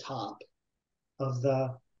up to the top of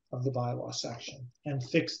the bylaw section and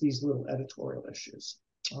fix these little editorial issues.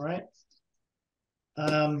 All right.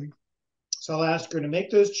 So I'll ask her to make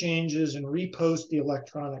those changes and repost the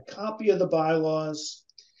electronic copy of the bylaws.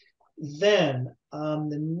 Then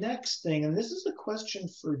the next thing, and this is a question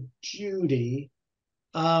for Judy.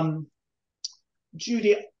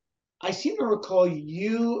 Judy, I seem to recall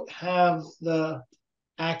you have the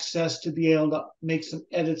access to be able to make some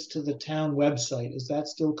edits to the town website. Is that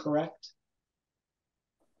still correct?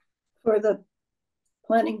 For the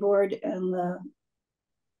planning board and the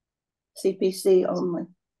CPC only.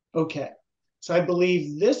 Okay. So I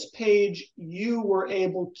believe this page you were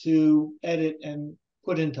able to edit and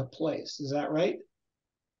put into place. Is that right?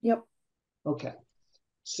 Yep. Okay.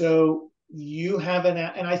 So you have and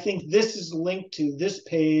I think this is linked to, this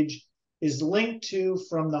page is linked to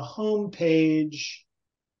from the home page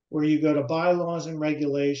where you go to bylaws and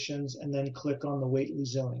regulations and then click on the Whately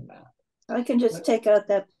zoning map. I can just take out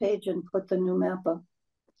that page and put the new map up.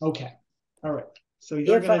 Okay. All right. So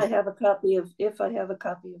you're if I have a copy of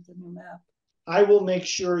the new map. I will make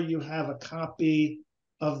sure you have a copy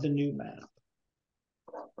of the new map.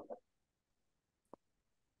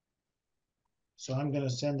 So I'm going to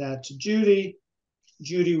send that to Judy.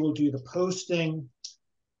 Judy will do the posting.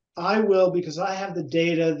 I will, because I have the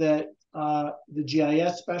data that the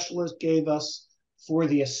GIS specialist gave us for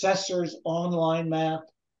the assessor's online map.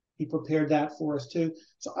 He prepared that for us too.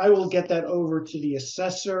 So I will get that over to the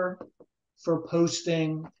assessor for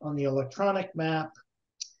posting on the electronic map.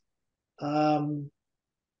 And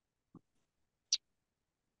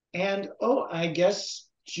I guess,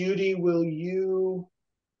 Judy, will you,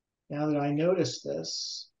 now that I notice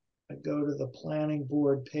this, I go to the planning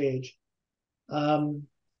board page. So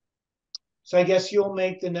I guess you'll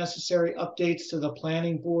make the necessary updates to the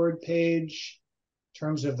planning board page in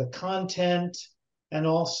terms of the content. And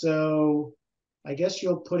also, I guess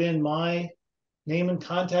you'll put in my name and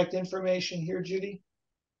contact information here, Judy?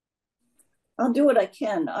 I'll do what I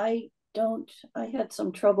can. I had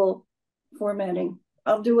some trouble formatting.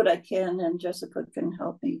 I'll do what I can, and Jessica can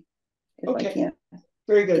help me if I can't.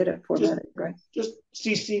 Very good. Get it formatted right. Just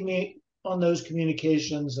CC me on those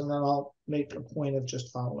communications, and then I'll make a point of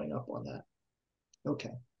just following up on that.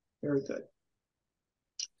 Okay, very good.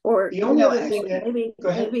 Or the only other actually, thing that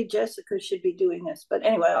maybe Jessica should be doing this. But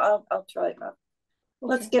anyway, I'll try.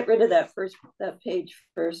 Let's get rid of that page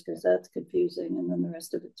first, because that's confusing, and then the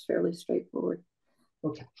rest of it's fairly straightforward.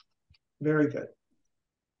 Okay, very good.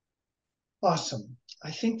 Awesome. I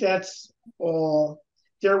think that's all.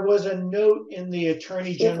 There was a note in the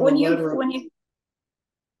Attorney General letter.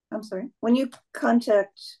 When you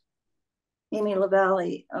contact Amy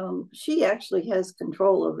LaValle, she actually has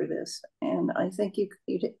control over this, and I think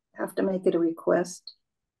you'd have to make it a request.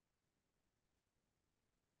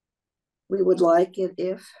 We would like it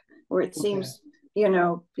or it seems,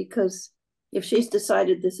 because if she's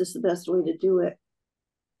decided this is the best way to do it.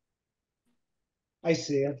 I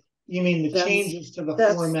see it. You mean the changes to the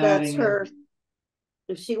formatting? That's her.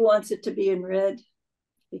 If she wants it to be in red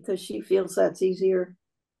because she feels that's easier.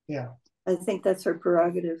 Yeah. I think that's her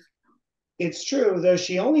prerogative. It's true, though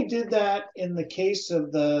she only did that in the case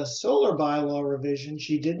of the solar bylaw revision.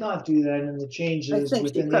 She did not do that in the changes. I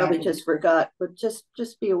think she probably just forgot, but just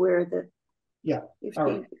be aware that. Yeah. All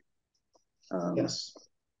right. Yes.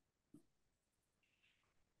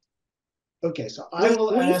 Okay, so I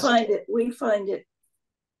will ask. We find it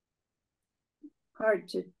hard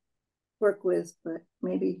to work with, but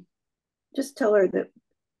maybe just tell her that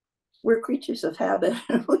we're creatures of habit.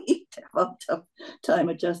 We have a tough time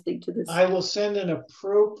adjusting to this. I will send an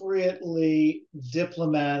appropriately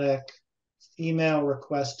diplomatic email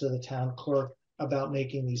request to the town clerk about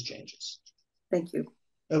making these changes. Thank you.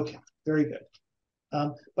 Okay, very good.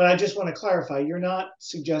 But I just want to clarify, you're not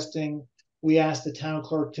suggesting we ask the town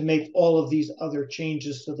clerk to make all of these other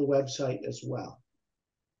changes to the website as well?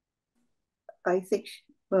 I think,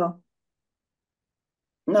 well,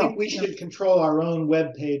 no. I think we should control our own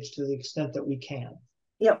web page to the extent that we can.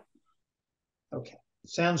 Yep. Okay,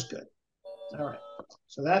 sounds good. All right,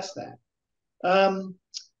 so that's that.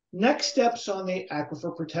 Next steps on the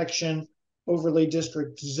Aquifer Protection Overlay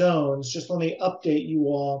District zones. Just let me update you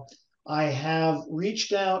all. I have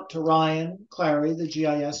reached out to Ryan Clary, the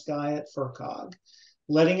GIS guy at FERCog,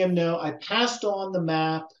 letting him know I passed on the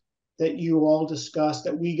map that you all discussed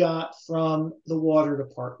that we got from the water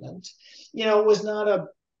department. It was not a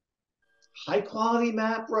high quality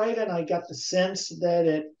map, right? And I got the sense that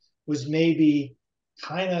it was maybe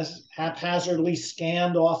kind of haphazardly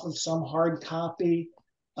scanned off of some hard copy.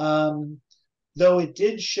 Though it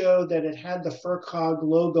did show that it had the FERCog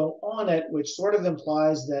logo on it, which sort of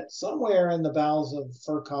implies that somewhere in the bowels of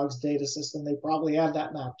FERCog's data system, they probably have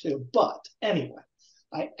that map too. But anyway,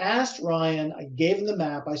 I asked Ryan, I gave him the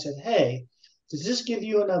map. I said, hey, does this give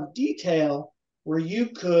you enough detail where you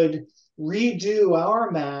could redo our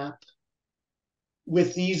map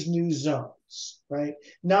with these new zones, right?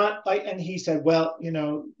 And he said, well,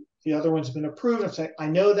 the other one's been approved. I said, I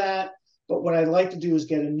know that. But what I'd like to do is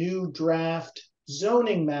get a new draft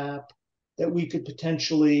zoning map that we could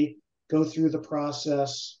potentially go through the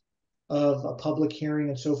process of a public hearing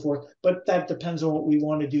and so forth, but that depends on what we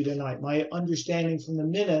want to do tonight. My understanding from the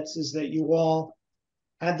minutes is that you all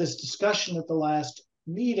had this discussion at the last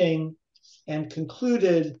meeting and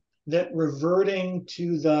concluded that reverting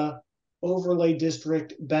to the overlay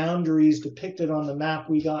district boundaries depicted on the map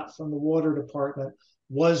we got from the water department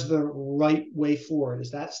was the right way forward.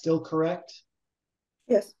 Is that still correct?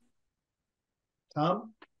 Yes.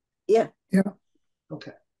 Tom? Yeah. Yeah.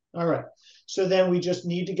 Okay. All right. So then we just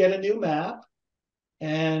need to get a new map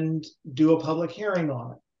and do a public hearing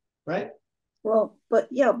on it, right? Well, but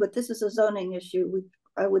this is a zoning issue.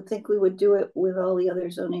 I would think we would do it with all the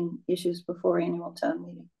other zoning issues before annual town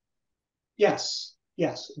meeting. Yes,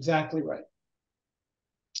 exactly right.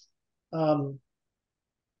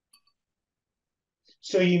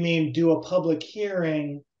 So you mean do a public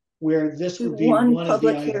hearing where this would be one of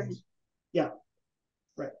the items? Yeah,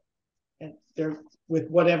 right. And there with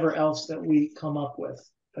whatever else that we come up with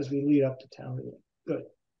as we lead up to town meeting. Good.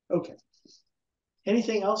 Okay.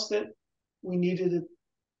 Anything else that we needed to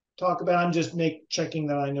talk about? I'm just checking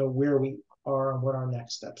that I know where we are and what our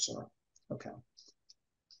next steps are. Okay.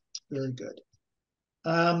 Very good.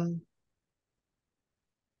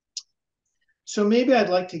 So maybe I'd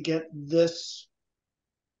like to get this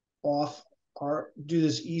off or do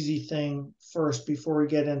this easy thing first before we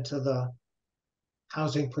get into the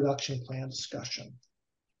housing production plan discussion.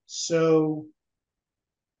 So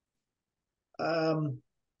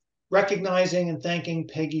recognizing and thanking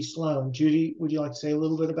Peggy Sloan. Judy, would you like to say a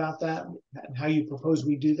little bit about that and how you propose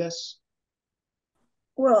we do this?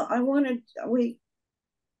 Well,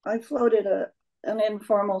 I floated an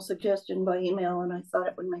informal suggestion by email, and I thought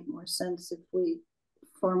it would make more sense if we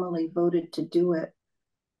formally voted to do it.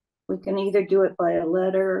 We can either do it by a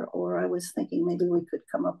letter, or I was thinking maybe we could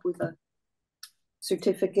come up with a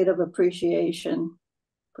certificate of appreciation,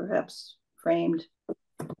 perhaps framed,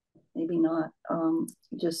 maybe not,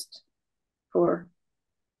 just for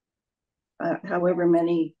however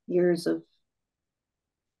many years of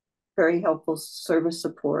very helpful service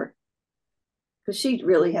support. Because she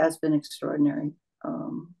really has been extraordinary.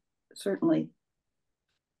 Certainly,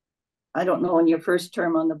 I don't know in your first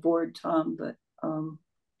term on the board, Tom, but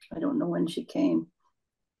I don't know when she came.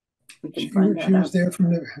 We can find that out. She was there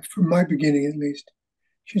from my beginning, at least.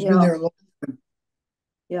 She's been there a long time.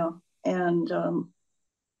 Yeah, and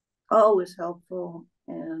always helpful,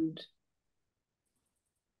 and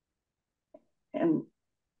you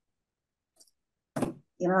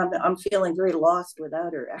know, I'm feeling very lost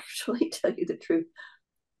without her, actually, to tell you the truth.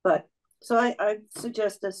 But so I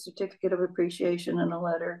suggest a certificate of appreciation and a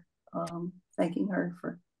letter thanking her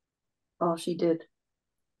for all she did.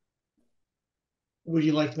 Would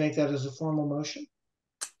you like to make that as a formal motion?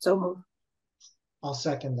 So move. I'll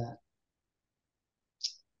second that.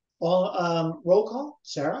 All roll call.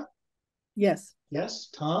 Sarah? Yes. Yes.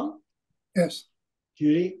 Tom? Yes.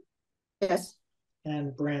 Judy? Yes.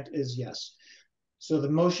 And Brant is yes. So the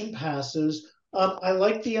motion passes. I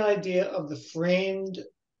like the idea of the framed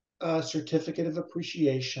certificate of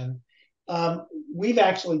appreciation. We've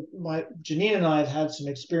actually, Janine and I have had some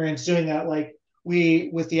experience doing that. Like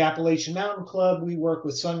with the Appalachian Mountain Club, we work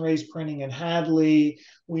with Sunrays Printing in Hadley.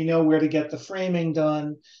 We know where to get the framing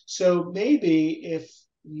done. So maybe if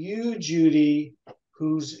you, Judy,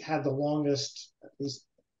 who's had the longest,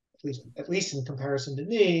 at least in comparison to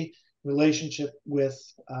me, relationship with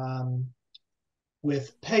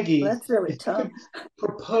Peggy, Well, that's really tough.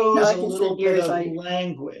 Propose a little bit of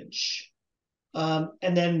language, and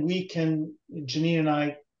then we can, Janine and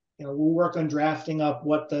I, we'll work on drafting up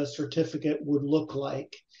what the certificate would look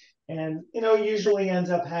like, and usually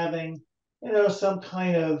ends up having some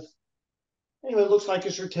kind of, it looks like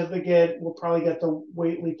a certificate. We'll probably get the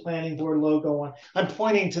Whately Planning Board logo on. I'm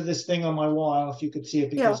pointing to this thing on my wall. I don't know if you could see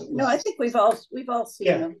it because it was... No, I think we've all seen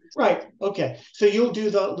them. Right. Okay. So you'll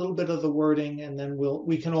do the little bit of the wording, and then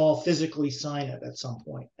we can all physically sign it at some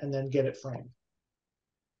point, and then get it framed.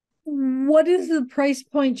 What is the price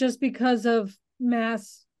point just because of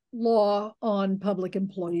mass law on public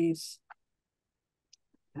employees?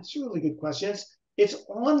 That's a really good question. It's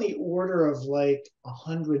on the order of like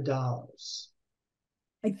 $100.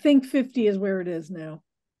 I think 50 is where it is now.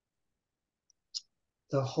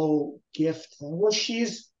 The whole gift thing. Well,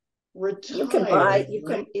 she's retired.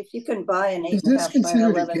 If you can buy an 8.5 by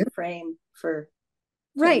 11 frame for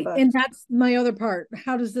right, and that's my other part.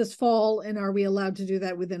 How does this fall, and are we allowed to do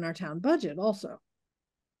that within our town budget also?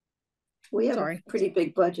 We have a pretty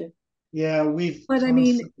big budget. Yeah, but I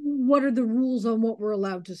mean, what are the rules on what we're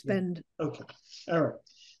allowed to spend? Okay. All right.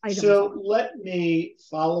 So let me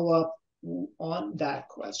follow up on that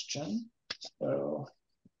question. So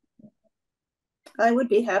I would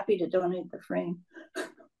be happy to donate the frame.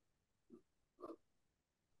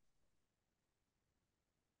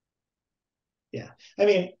 Yeah, I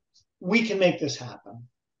mean, we can make this happen.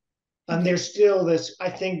 There's still this, I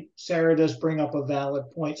think Sarah does bring up a valid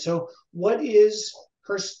point. So what is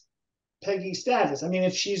her Peggy status? I mean,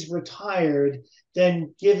 if she's retired,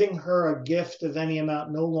 then giving her a gift of any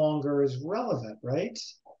amount no longer is relevant, right?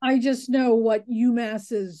 I just know what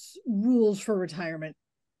UMass's rules for retirement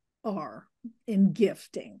are in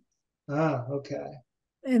gifting. Ah, okay.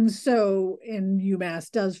 And so, and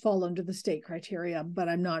UMass does fall under the state criteria, but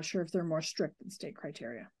I'm not sure if they're more strict than state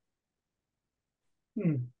criteria.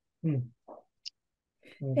 Hmm. Hmm.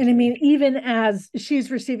 Okay. And I mean, even as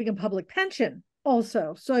she's receiving a public pension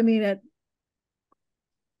also. So I mean,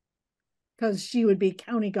 because she would be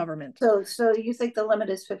county government. So you think the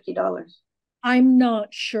limit is $50? I'm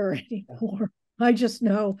not sure anymore. I just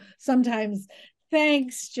know sometimes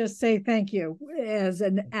thanks, just say thank you as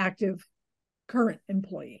an active current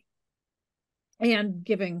employee and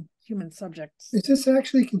giving human subjects. Is this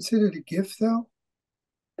actually considered a gift, though?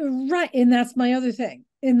 Right. And that's my other thing.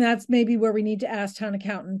 And that's maybe where we need to ask town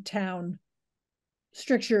accountant, town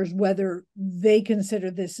strictures, whether they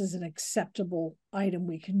consider this as an acceptable item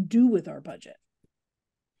we can do with our budget.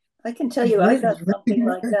 I can tell you, I got something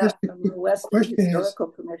like I guess that from the Western Historical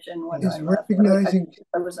Commission when I left.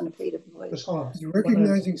 I wasn't a paid employee. Is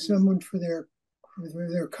recognizing someone for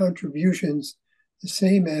their contributions the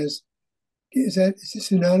same as, is it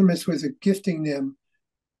synonymous with gifting them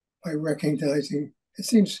by recognizing? It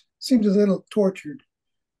seems a little tortured.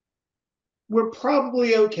 We're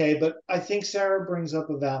probably okay, but I think Sarah brings up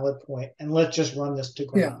a valid point, and let's just run this to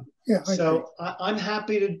ground. Yeah. So I'm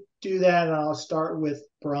happy to do that, and I'll start with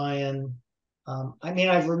Brian. I mean,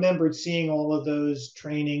 I've remembered seeing all of those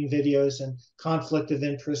training videos and conflict of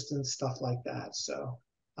interest and stuff like that, so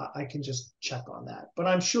I can just check on that. But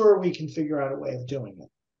I'm sure we can figure out a way of doing it.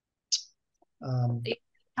 The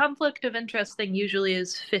conflict of interest thing usually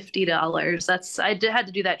is $50. I had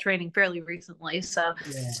to do that training fairly recently, so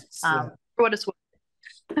for what it's worth.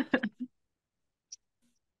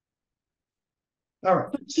 All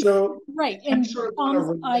right. So right. And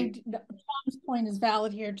Tom's point is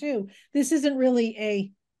valid here too. This isn't really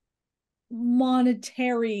a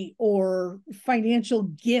monetary or financial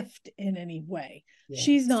gift in any way. Yeah.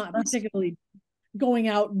 She's not particularly going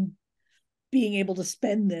out and being able to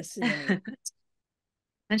spend this in any way.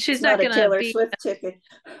 And she's not going to Taylor be Swift ticket.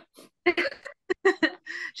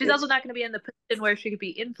 She's also not going to be in the position where she could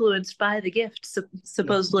be influenced by the gift,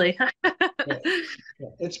 supposedly. Yeah.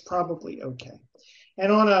 It's probably okay.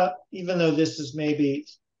 And even though this is maybe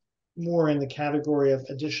more in the category of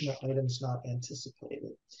additional items not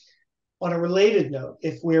anticipated, on a related note,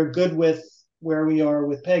 if we're good with where we are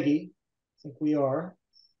with Peggy, I think we are,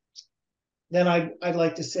 then I'd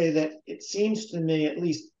like to say that it seems to me, at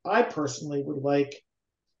least I personally would like,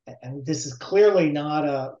 and this is clearly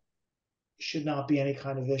should not be any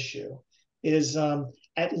kind of issue, is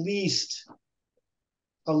at least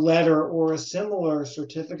a letter or a similar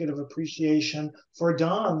certificate of appreciation for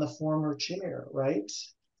Don, the former chair, right?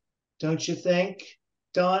 Don't you think,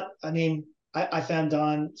 Don? I mean, I found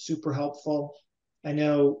Don super helpful. I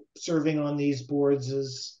know serving on these boards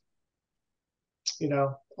is,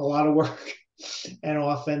 a lot of work, and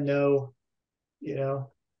often you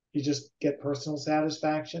just get personal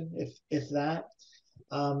satisfaction, if that.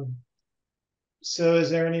 So is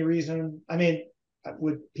there any reason, I mean,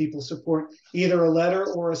 would people support either a letter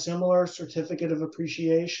or a similar certificate of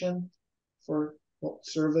appreciation for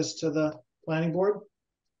service to the planning board?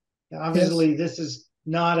 Now, obviously, yes. This is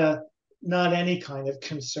not any kind of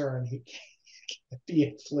concern. He can't be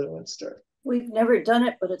influenced. We've never done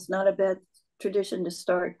it, but it's not a bad tradition to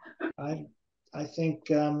start. I think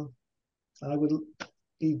I would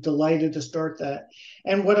be delighted to start that.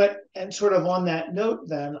 And sort of on that note,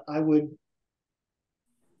 then I would,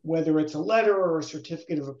 whether it's a letter or a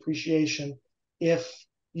certificate of appreciation, if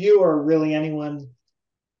you or really anyone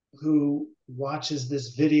who watches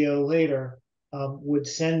this video later would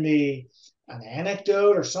send me an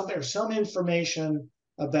anecdote or something, or some information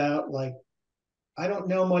about, like, I don't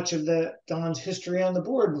know much of Don's history on the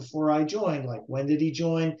board before I joined. Like, when did he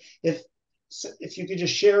join? If you could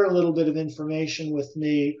just share a little bit of information with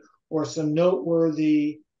me, or some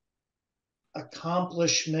noteworthy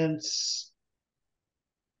accomplishments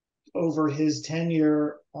over his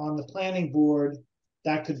tenure on the planning board,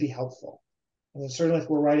 that could be helpful. I mean, certainly if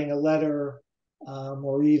we're writing a letter,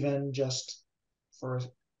 or even just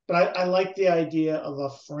but I like the idea of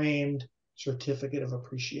a framed certificate of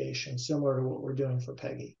appreciation, similar to what we're doing for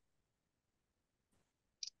Peggy.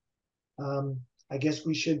 I guess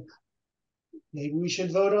we should maybe we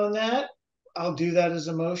should vote on that. I'll do that as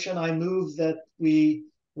a motion. I move that we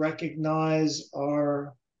recognize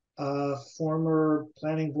our former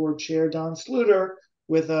planning board chair, Don Sluter,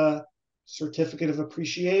 with a certificate of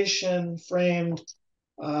appreciation framed,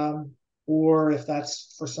 or if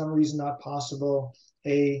that's for some reason not possible,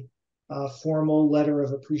 a formal letter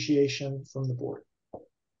of appreciation from the board.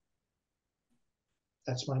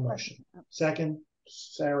 That's my motion. Second,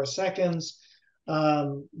 Sarah seconds.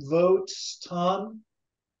 Votes, Tom?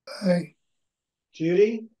 Aye.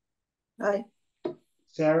 Judy? Aye.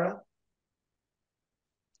 Sarah?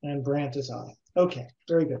 And Brandt is aye. Okay,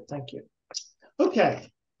 very good. Thank you. Okay.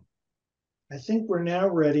 I think we're now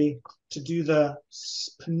ready to do the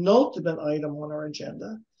penultimate item on our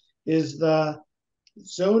agenda, is the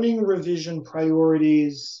zoning revision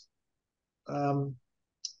priorities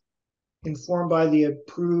informed by the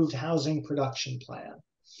approved housing production plan.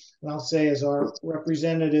 And I'll say, as our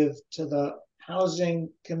representative to the housing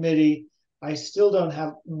committee, I still don't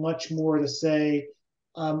have much more to say.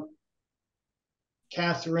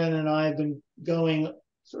 Catherine and I have been going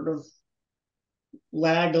sort of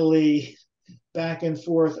laggily back and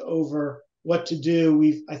forth over what to do.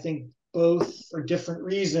 We've, I think, both for different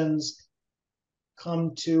reasons,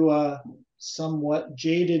 come to a somewhat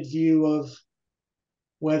jaded view of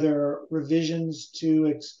whether revisions to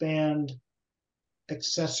expand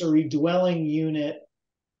accessory dwelling unit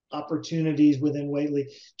opportunities within Whately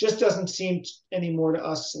just doesn't seem anymore to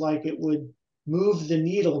us like it would move the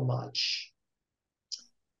needle much.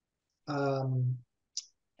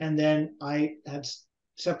 And then I had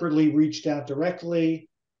separately reached out directly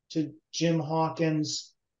to Jim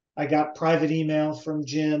Hawkins. I got private email from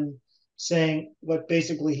Jim saying what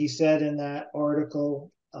basically he said in that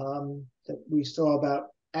article that we saw about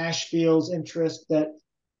Ashfield's interest, that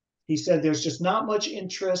he said there's just not much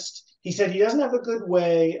interest. He said he doesn't have a good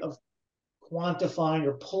way of quantifying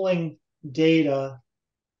or pulling data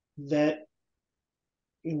that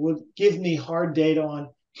it would give me hard data on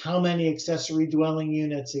how many accessory dwelling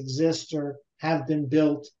units exist or have been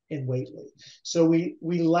built in Whately. So we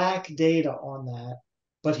lack data on that.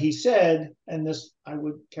 But he said, and this I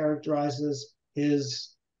would characterize as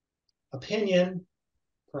his opinion,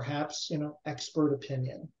 perhaps, expert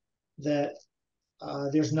opinion, that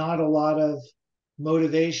there's not a lot of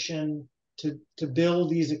motivation to build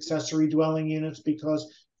these accessory dwelling units because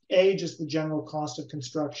A, just the general cost of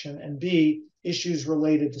construction, and B, issues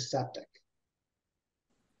related to septic.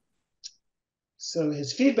 So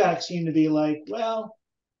his feedback seemed to be like, well,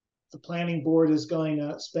 the planning board is going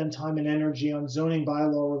to spend time and energy on zoning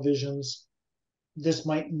bylaw revisions. This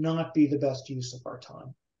might not be the best use of our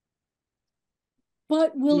time.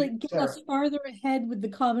 But will it get Sarah. us farther ahead with the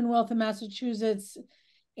Commonwealth of Massachusetts?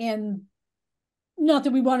 And not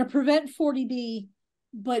that we want to prevent 40B,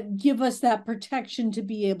 but give us that protection to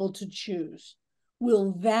be able to choose.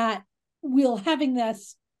 Will having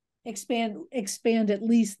this expand at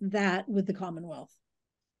least that with the Commonwealth?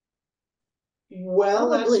 Well,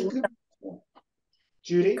 Probably that's good.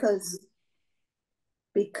 Judy?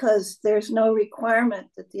 Because there's no requirement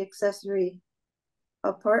that the accessory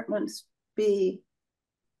apartments be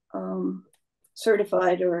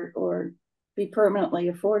certified or be permanently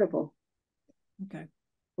affordable. Okay.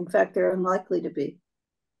 In fact, they're unlikely to be.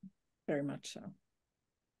 Very much so.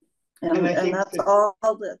 And that's all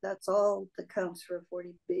that counts for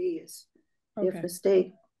 40B is if the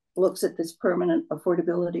state looks at this permanent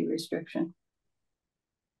affordability restriction.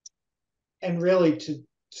 And really, to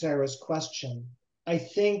Sarah's question, I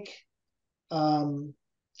think the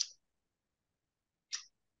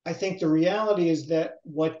reality is that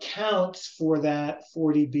what counts for that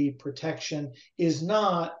 40B protection is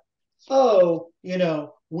not,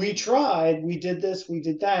 we tried, we did this, we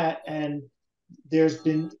did that, and there's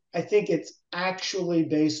been, I think it's actually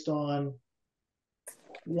based on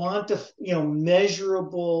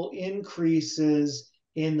measurable increases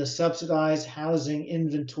in the subsidized housing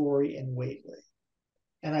inventory in Whately.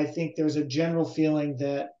 And I think there's a general feeling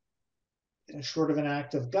that, short of an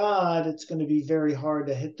act of God, it's going to be very hard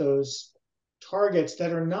to hit those targets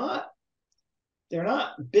that are they're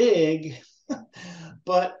not big,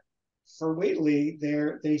 but for Whately,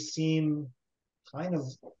 they seem kind of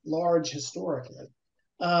large historically.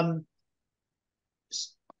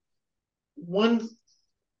 One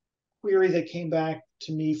query that came back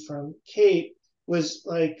to me from Kate was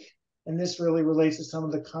like, and this really relates to some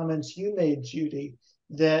of the comments you made, Judy,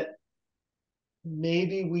 that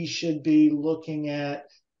maybe we should be looking at,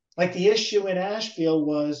 like, the issue in Ashfield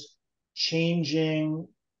was changing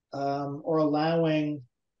or allowing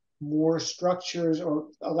more structures or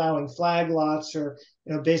allowing flag lots or,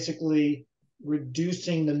 basically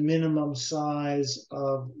reducing the minimum size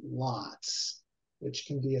of lots, which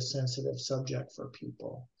can be a sensitive subject for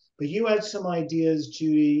people. But you had some ideas,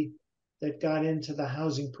 Judy, that got into the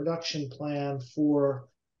housing production plan for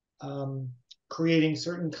creating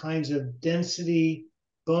certain kinds of density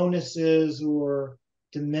bonuses or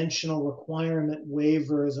dimensional requirement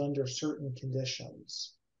waivers under certain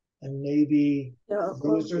conditions. And maybe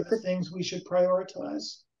those are the things we should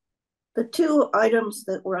prioritize. The two items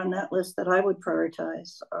that were on that list that I would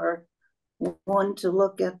prioritize are, one, to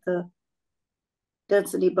look at the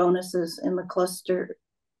density bonuses in the cluster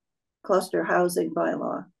housing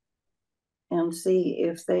bylaw and see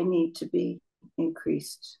if they need to be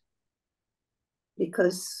increased,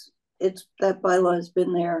 because that bylaw has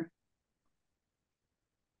been there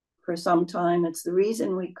for some time. It's the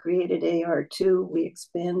reason we created AR2. We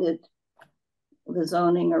expanded the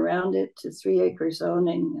zoning around it to 3-acre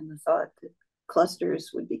zoning, and the thought that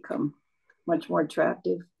clusters would become much more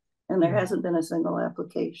attractive. And there hasn't been a single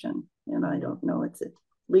application, and I don't know, it's at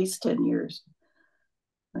least 10 years.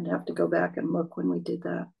 I'd have to go back and look when we did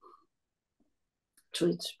that.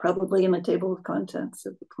 Actually, it's probably in the table of contents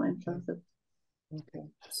of the plan. Okay.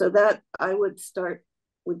 So that I would start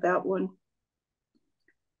with that one.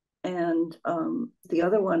 And the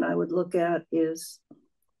other one I would look at is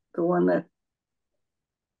the one that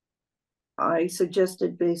I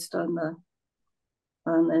suggested based on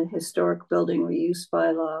the historic building reuse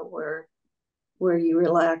bylaw, where you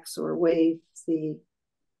relax or waive the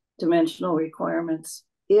dimensional requirements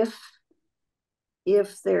if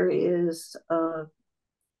there is an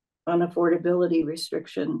affordability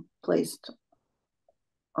restriction placed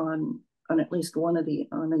on at least on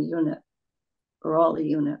a unit or all the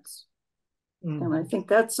units. And I think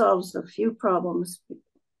that solves a few problems.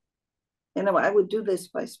 And I would do this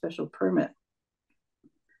by special permit.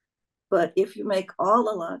 But if you make all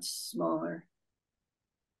the lots smaller,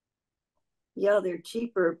 yeah, they're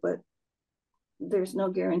cheaper, but there's no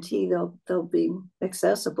guarantee they'll be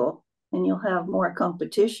accessible, and you'll have more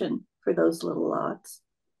competition for those little lots,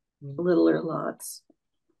 littler lots.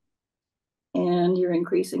 And you're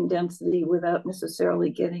increasing density without necessarily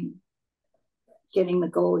getting the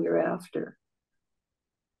goal you're after.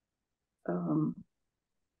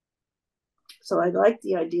 So I like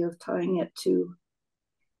the idea of tying it to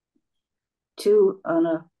on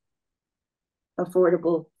a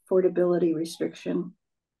affordability restriction.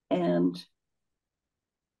 And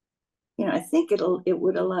I think it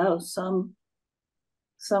would allow some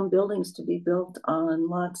buildings to be built on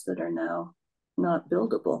lots that are now not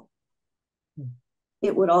buildable.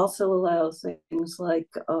 It would also allow things like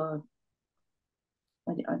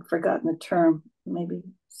I've forgotten the term, maybe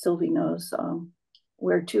Sylvie knows,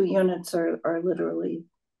 where two units are literally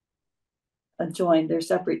adjoined. They're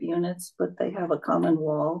separate units, but they have a common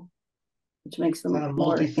wall, which makes them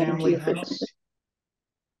more energy efficient.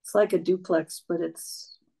 It's like a duplex, but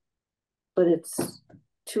it's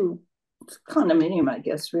two condominium, I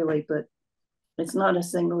guess, really, but it's not a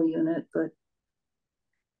single unit. But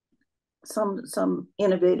some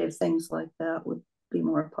innovative things like that would be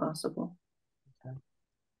more possible. Okay.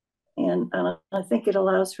 And I think it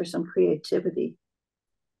allows for some creativity.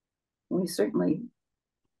 We certainly,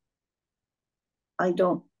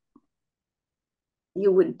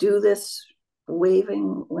 you would do this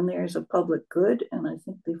waiving when there's a public good, and I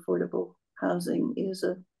think the affordable housing is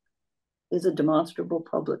a demonstrable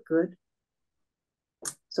public good.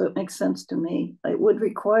 So it makes sense to me. It would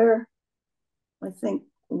require, I think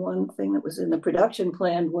one thing that was in the production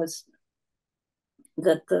plan was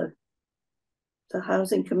that the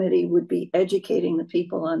housing committee would be educating the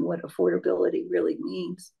people on what affordability really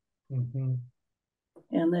means. And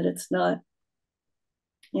that it's not,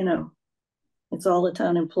 it's all the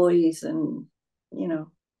town employees and,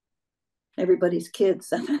 everybody's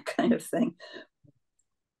kids and that kind of thing.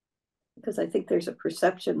 Because I think there's a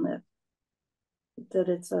perception that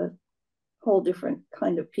it's a whole different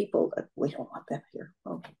kind of people that we don't want them here.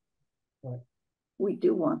 Well, right. We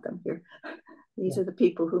do want them here. These are the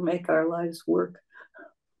people who make our lives work.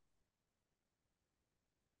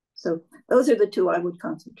 So those are the two I would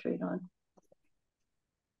concentrate on.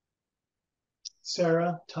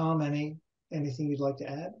 Sarah, Tom, anything you'd like to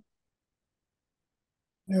add?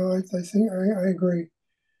 No, I think I agree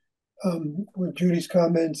with Judy's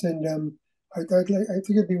comments, and I think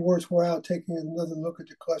it'd be worthwhile taking another look at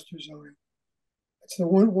the cluster zoning. It's the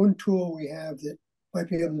one tool we have that might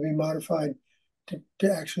be able to be modified to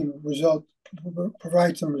actually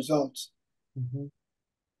provide some results.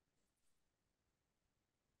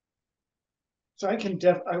 So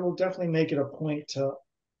I will definitely make it a point to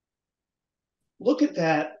look at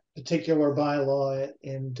that particular bylaw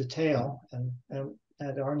in detail, and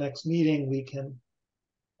at our next meeting we can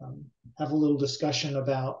have a little discussion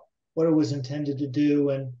about what it was intended to do,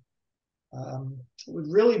 and it would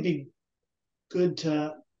really be good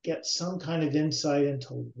to get some kind of insight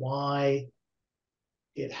into why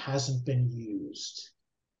it hasn't been used.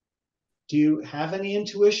 Do you have any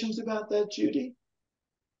intuitions about that, Judy?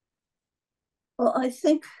 Well, I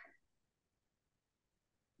think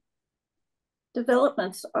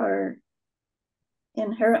developments are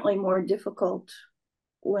inherently more difficult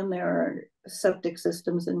when there are septic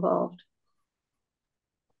systems involved.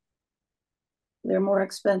 They're more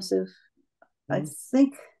expensive. I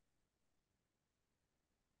think,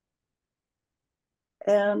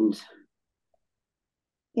 and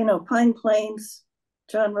you know, Pine Plains,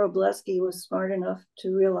 John Robleski was smart enough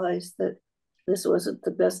to realize that this wasn't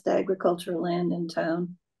the best agricultural land in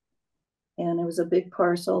town, and it was a big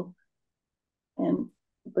parcel,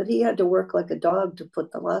 but he had to work like a dog to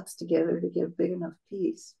put the lots together to get a big enough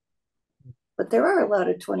piece. But there are a lot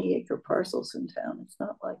of 20-acre parcels in town. It's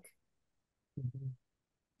not like.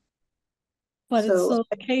 But it's the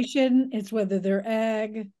location, it's whether they're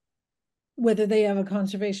ag, whether they have a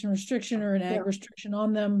conservation restriction or an ag restriction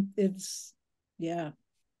on them. It's, And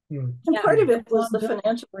part of it was the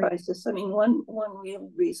financial crisis. I mean, one real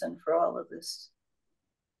reason for all of this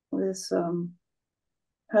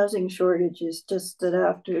housing shortage is just that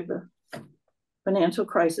after the financial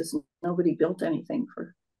crisis, nobody built anything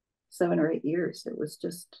for 7 or 8 years. It was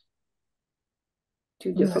just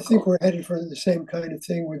too difficult. I think we're headed for the same kind of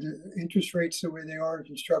thing with the interest rates the way they are in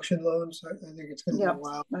construction loans. I think it's going to be a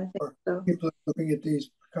while for people looking at these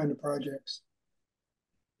kind of projects.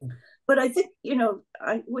 But I think, you know,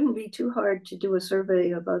 it wouldn't be too hard to do a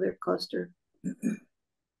survey of other cluster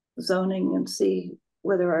zoning and see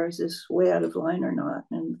whether ours is way out of line or not.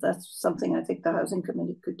 And that's something I think the housing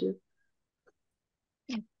committee could do.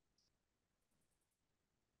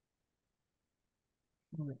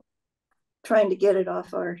 Trying to get it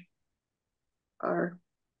off our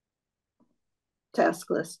task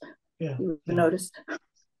list. You noticed.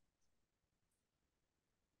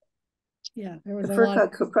 Yeah, there was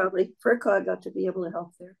FERCog got to be able to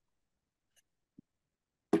help there.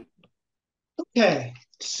 Okay,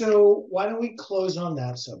 so why don't we close on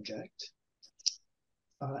that subject,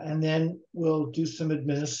 and then we'll do some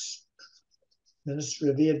administrative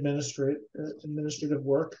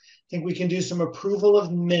work. I think we can do some approval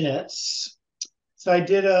of minutes. So I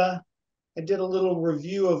did a little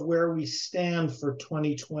review of where we stand for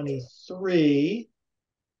 2023.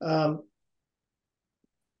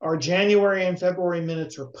 Our January and February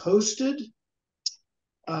minutes are posted.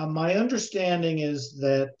 My understanding is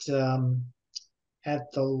that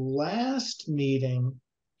at the last meeting,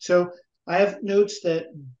 so I have notes that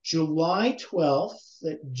July 12th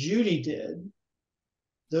that Judy did,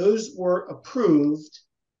 those were approved,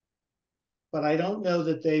 but I don't know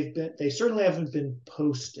that they certainly haven't been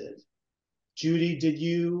posted. Judy, did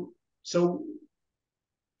you? So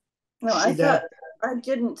no, I thought I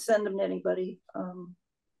didn't send them to anybody.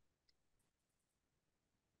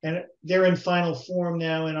 And they're in final form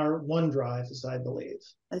now in our OneDrive, as I believe.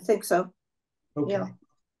 I think so. Okay. Yeah.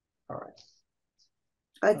 All right.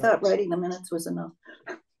 I thought writing the minutes was enough.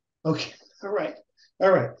 Okay. All right. All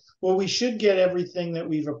right. Well, we should get everything that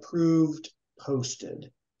we've approved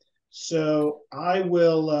posted. So I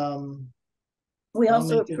will. We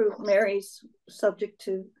also approved Mary's subject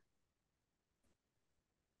to.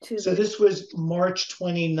 So this was March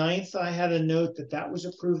 29th. I had a note that was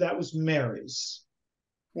approved. That was Mary's.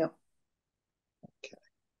 Yep. Okay.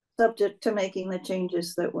 Subject to making the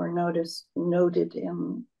changes that were noted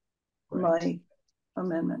in my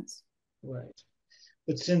amendments. Right.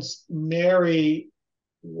 But since Mary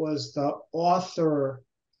was the author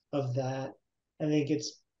of that, I think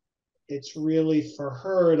it's really for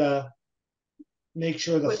her to make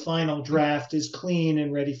sure the final draft is clean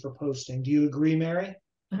and ready for posting. Do you agree, Mary?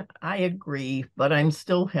 I agree, but I'm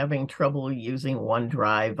still having trouble using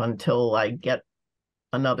OneDrive until I get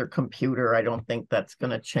another computer. I don't think that's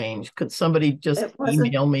going to change. Could somebody just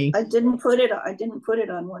email me? I didn't put it on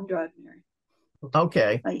OneDrive, Mary.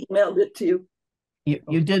 Okay. I emailed it to you.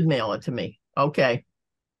 You did mail it to me. Okay.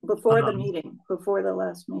 Before the meeting, before the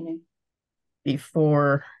last meeting.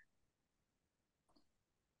 Before.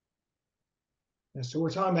 Yeah, so we're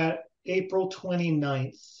talking about April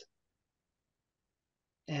 29th.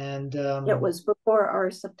 And it was before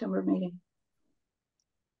our September meeting.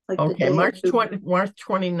 Like okay, March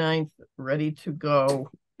 29th, ready to go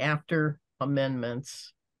after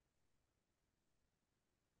amendments.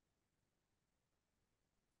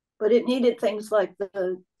 But it needed things like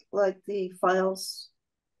the files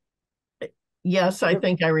Yes, I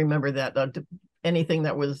think I remember that. Anything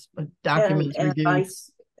that was documents reviewed.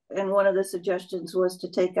 And one of the suggestions was to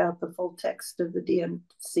take out the full text of the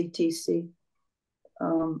DNCTC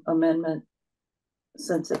amendment,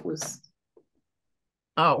 since it was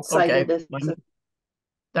okay.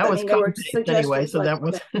 That was there were anyway, so like that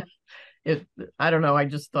was it. I don't know. I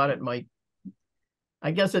just thought it might.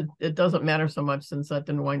 I guess it doesn't matter so much since that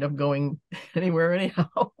didn't wind up going anywhere anyhow.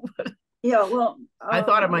 But yeah, well, I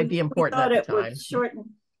thought it might be important at the time. Would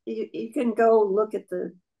shorten. You can go look at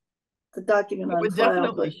the document on file.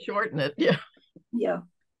 Definitely shorten it. Yeah. Yeah.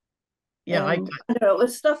 Yeah, I don't know. It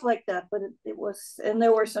was stuff like that, but it was, and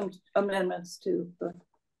there were some amendments too.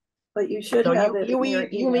 But you should have it in your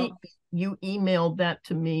email. You emailed that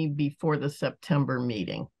to me before the September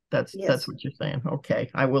meeting. That's what you're saying. Okay,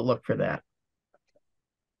 I will look for that.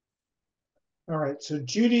 All right. So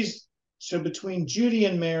between Judy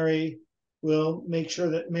and Mary, we'll make sure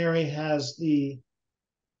that Mary has the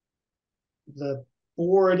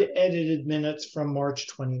board edited minutes from March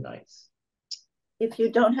 29th. If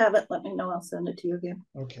you don't have it, let me know. I'll send it to you again.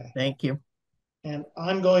 Okay. Thank you. And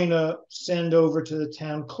I'm going to send over to the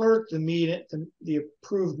town clerk the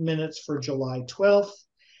approved minutes for July 12th.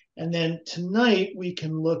 And then tonight we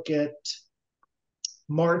can look at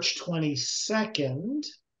March 22nd,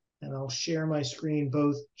 and I'll share my screen.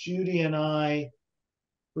 Both Judy and I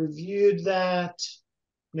reviewed that,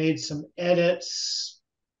 made some edits,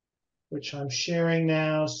 which I'm sharing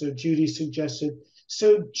now. So Judy suggested,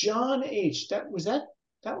 so John H, that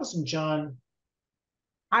wasn't John.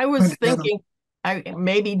 I was thinking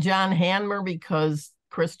maybe John Hanmer, because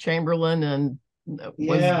Chris Chamberlain and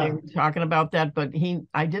was there talking about that, but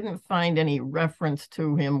I didn't find any reference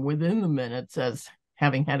to him within the minutes as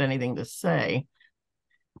having had anything to say.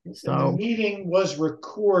 So the meeting was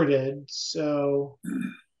recorded, so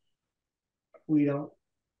do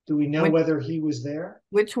we know whether he was there?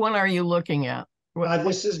 Which one are you looking at?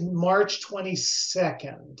 This is March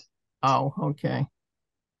 22nd. Oh, okay.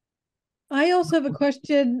 I also have a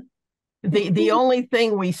question. The only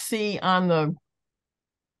thing we see on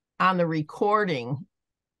the recording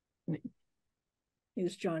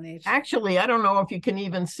is John H. Actually, I don't know if you can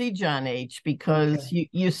even see John H, because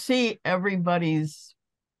you see everybody's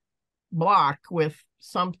block with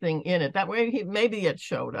something in it. That way, maybe it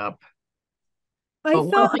showed up.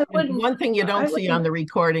 One thing you don't see on the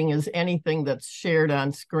recording is anything that's shared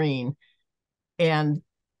on screen. And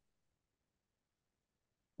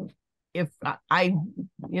if I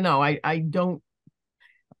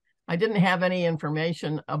didn't have any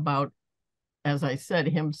information about, as I said,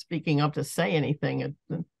 him speaking up to say anything.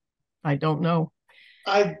 I don't know.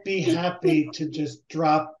 I'd be happy to just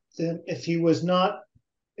drop them if he was not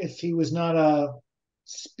a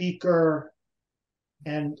speaker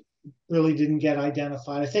and really didn't get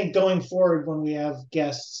identified. I think going forward, when we have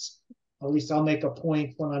guests, at least I'll make a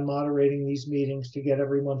point when I'm moderating these meetings to get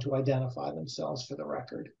everyone to identify themselves for the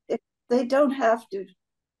record. They don't have to,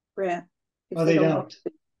 Grant. They don't.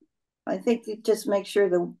 I think you just make sure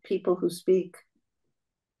the people who speak.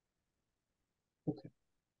 Okay.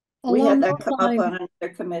 We had that come up on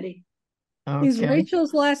another committee. Okay. Is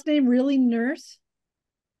Rachel's last name really Nurse?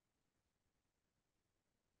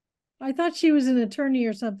 I thought she was an attorney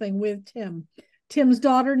or something with Tim. Tim's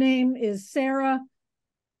daughter name is Sarah.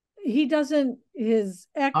 His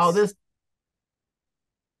ex. Oh, this.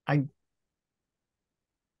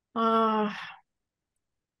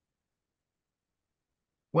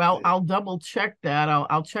 Well, I'll double check that.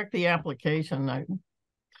 I'll check the application. I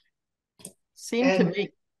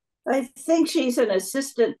think she's an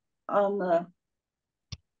assistant on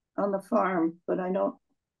the farm, but I don't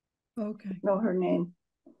know her name.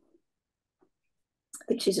 I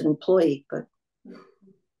think she's an employee, but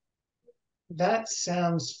that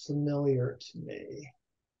sounds familiar to me.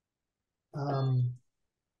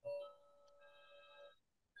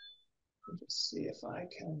 Let's see if I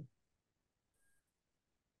can.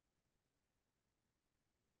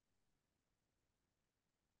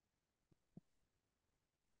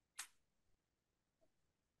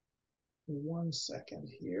 One second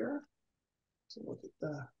here to look at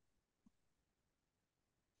the.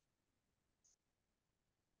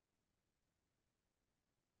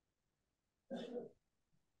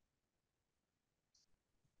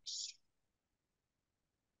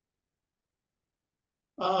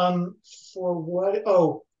 For what?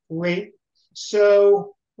 Oh, great.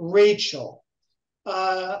 So Rachel,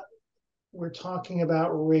 we're talking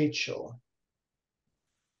about Rachel.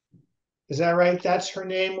 Is that right? That's her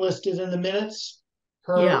name listed in the minutes?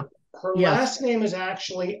 Her last name is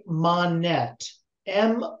actually Monette.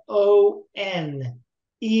 Monette.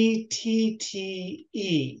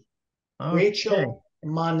 Rachel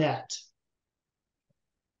Monette.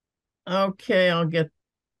 Okay, I'll get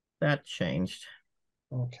that changed.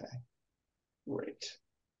 Okay, great.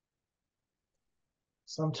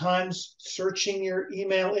 Sometimes searching your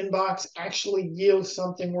email inbox actually yields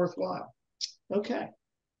something worthwhile. Okay.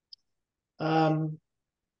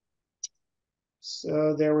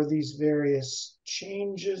 So there were these various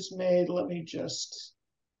changes made. Let me just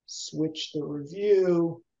switch the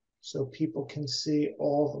review so people can see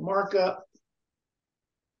all the markup.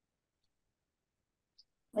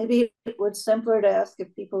 Maybe it was simpler to ask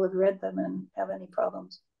if people have read them and have any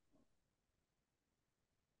problems.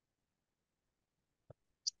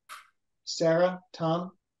 Sarah,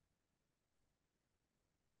 Tom?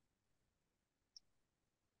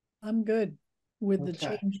 I'm good with the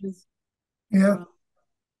Okay. changes. Yeah. from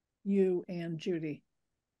you and Judy.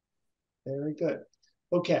 Very good.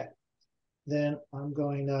 Okay. Then I'm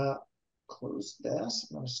going to close this.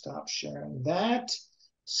 I'm going to stop sharing that.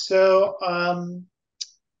 So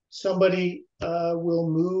somebody will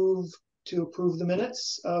move to approve the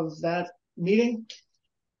minutes of that meeting.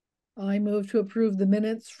 I move to approve the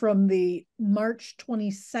minutes from the March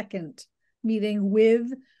 22nd meeting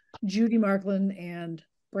with Judy Marklin and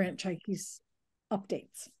Brant Chaike's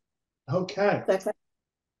updates. Okay.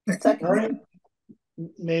 Second. All right.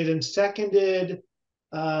 Made and seconded.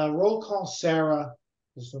 Roll call, Sarah,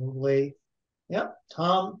 presumably. Yep.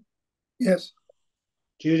 Tom? Yes.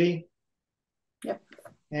 Judy? Yep.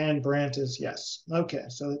 And Brant is yes. Okay,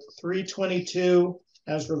 so 322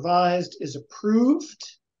 as revised is approved.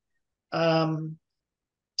 So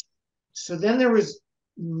then there was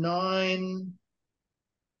 9.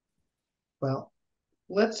 Well,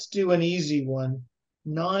 let's do an easy one.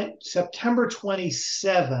 September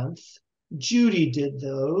 27th. Judy did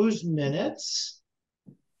those minutes.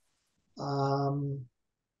 And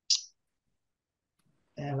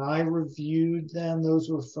I reviewed them. Those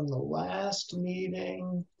were from the last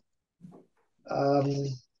meeting.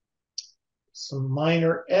 Some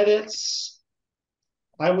minor edits.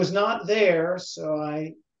 I was not there,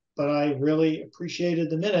 but I really appreciated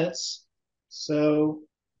the minutes. So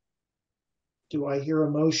do I hear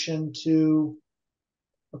a motion to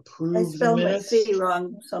approve I the spelled minutes? McPhee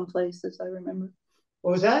wrong some places, I remember.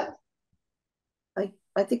 What was that?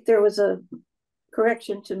 I think there was a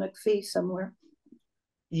correction to McPhee somewhere.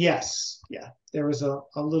 Yes, yeah. There was a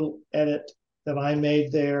little edit that I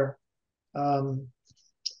made there. And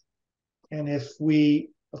if we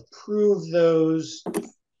approve those,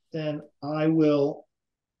 then I will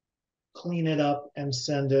clean it up and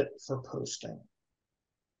send it for posting.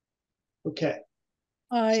 Okay.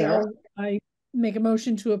 Sarah? I make a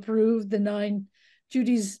motion to approve the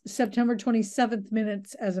Judy's September 27th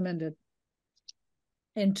minutes as amended.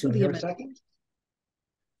 And to be amended. Second?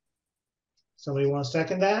 Somebody want to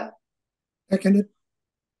second that? Seconded.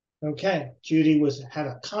 Okay, Judy had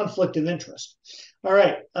a conflict of interest. All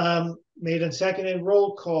right, made and seconded.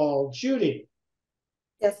 Roll call. Judy.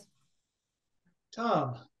 Yes.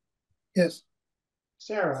 Tom. Yes.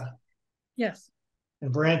 Sarah. Yes.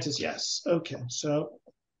 And Brant is yes. Okay, so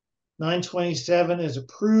 927 is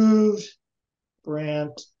approved.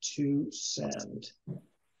 Brant to send.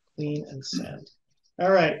 Clean and send.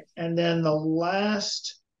 All right, and then the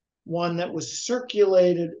last one that was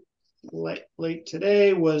circulated late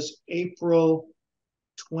today was April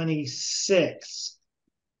 26th.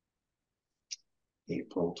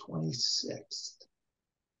 April 26th.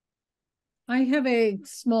 I have a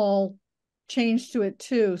small change to it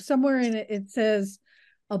too. Somewhere in it, it says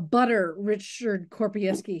abutter Richard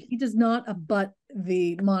Korpieski. He does not abut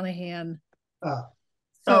the Monahan.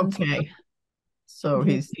 Okay. So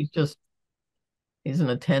he's an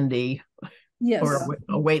attendee. Yes. Or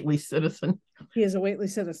a Whately citizen. He is a Whately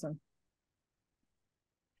citizen.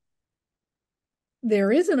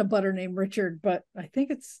 There isn't a butter named Richard, but I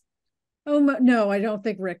think it's, oh no, I don't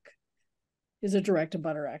think Rick is a direct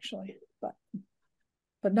abutter actually, but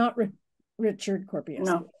not Richard Korpieski.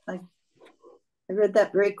 No, I read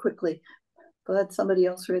that very quickly. Glad somebody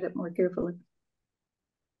else read it more carefully.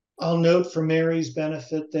 I'll note for Mary's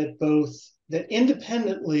benefit that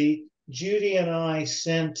independently, Judy and I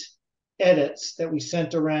sent edits that we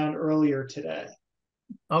sent around earlier today.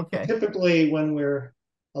 Okay. Typically, when we're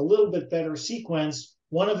a little bit better sequenced,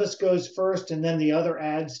 one of us goes first and then the other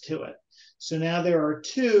adds to it. So now there are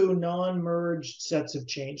 2 non-merged sets of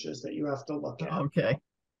changes that you have to look at. Okay.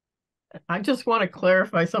 I just want to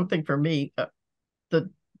clarify something for me. The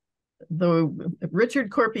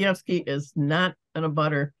Richard Korpieski is not an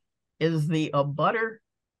abutter. Is the abutter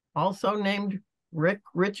also named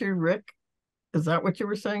Richard Rick? Is that what you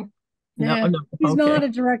were saying? No, he's not a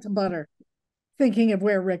direct abutter. thinking of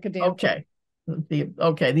where Rick Adam. Okay. The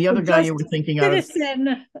other guy you were thinking of. Citizen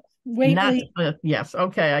Not Whately. Yes.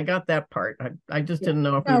 Okay, I got that part. I just didn't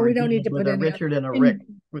know if No, we we don't need to with put a any Richard and a in- Rick.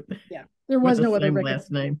 Yeah, there With was the no other same Rick.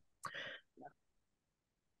 last name.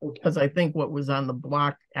 Okay. Because I think what was on the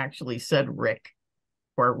block actually said Rick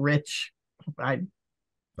or Rich. I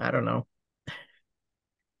don't know.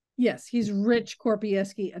 Yes, he's Rich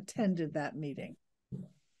Korpieski attended that meeting.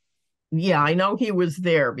 Yeah, I know he was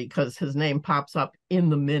there because his name pops up in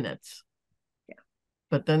the minutes. Yeah.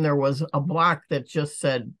 But then there was a block that just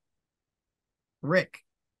said Rick.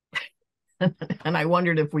 And I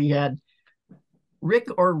wondered if we had Rick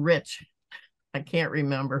or Rich. I can't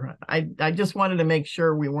remember. I just wanted to make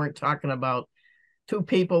sure we weren't talking about two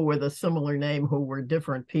people with a similar name who were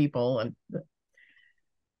different people. And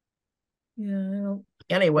Yeah,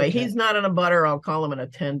 anyway, Okay. he's not in a butter. I'll call him an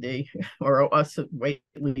attendee or a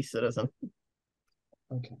Whately citizen.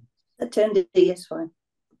 Okay. Attendee is fine.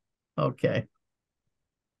 Okay.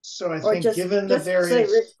 So I Or think just given the say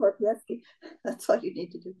various, Rich Korpieski. That's all you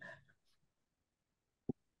need to do.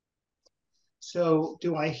 so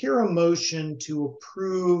do I hear a motion to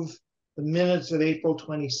approve the minutes of April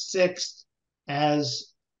 26th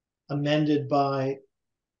as amended by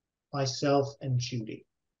myself and Judy?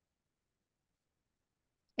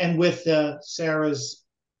 And with Sarah's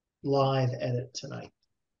live edit tonight.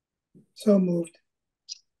 So moved.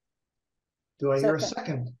 Do I hear a Second.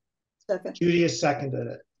 second? Second. Judy has seconded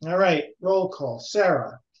it. All right, roll call.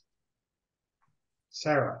 Sarah.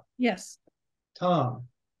 Sarah. yes. Tom.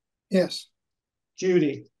 Yes.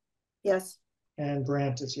 Judy. Yes. And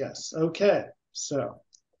Brant is yes. Okay, so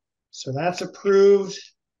that's approved.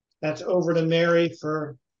 That's over to Mary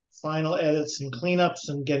for final edits and cleanups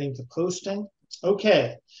and getting to posting.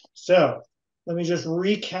 Okay, so let me just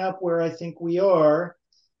recap where I think we are.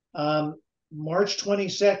 March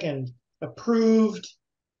 22nd, approved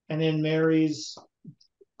and in Mary's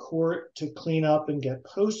court to clean up and get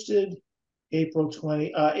posted. April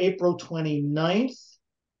 29th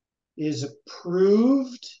is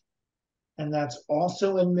approved, and that's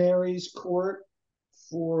also in Mary's court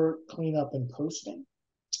for cleanup and posting.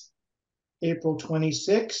 April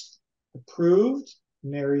 26th, approved,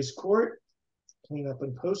 Mary's court, cleanup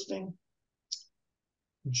and posting.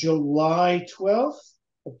 July 12th,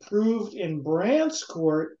 approved in Brant's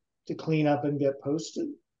court to clean up and get posted.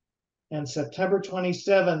 And September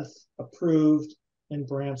 27th, approved in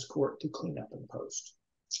Brant's court to clean up and post.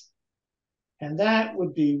 And that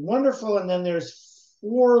would be wonderful. And then there's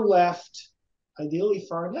 4 left, ideally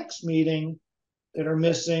for our next meeting, that are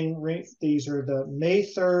missing. These are the May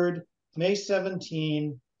 3rd, May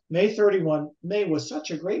 17, May 31. May was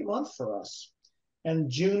such a great month for us.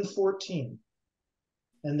 And June 14.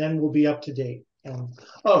 And then we'll be up to date. And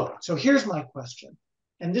so here's my question.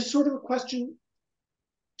 And this sort of a question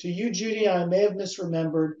to you, Judy, I may have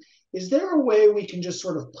misremembered. Is there a way we can just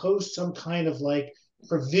sort of post some kind of like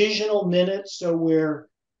provisional minutes so we're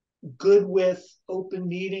good with open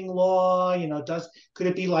meeting law? Could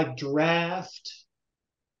it be like draft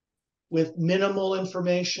with minimal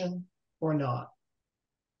information or not?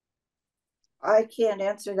 I can't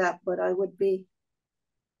answer that, but I would be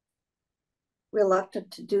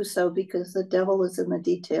reluctant to do so because the devil is in the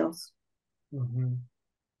details. Mm-hmm.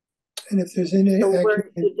 And if there's any So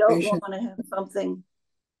accurate you don't information, want to have something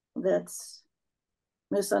that's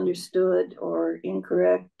misunderstood or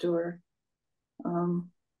incorrect or All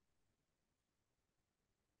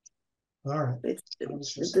right.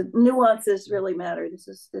 the nuances really matter. This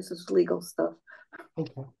is legal stuff.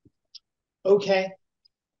 Okay.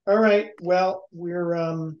 All right. Well, we're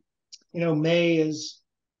May is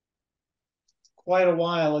quite a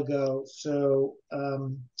while ago, so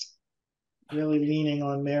really leaning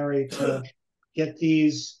on Mary to get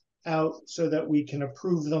these out so that we can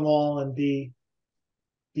approve them all and be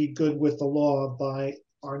good with the law by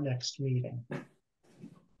our next meeting.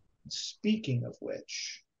 Speaking of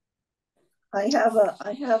which, I have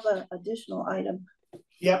an additional item.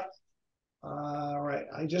 Yep. All right.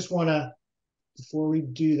 I just want to, before we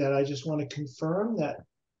do that, I just want to confirm that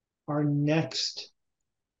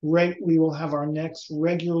we will have our next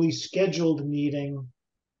regularly scheduled meeting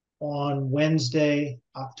on Wednesday,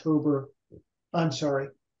 November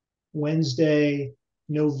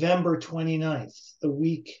 29th, the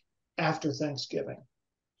week after Thanksgiving.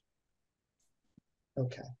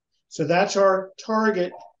 Okay. So that's our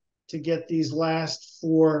target to get these last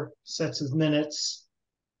 4 sets of minutes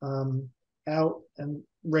out and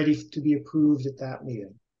ready to be approved at that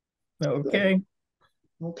meeting. Okay.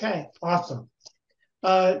 Good. Okay, awesome.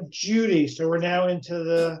 Judy, so we're now into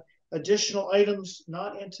the additional items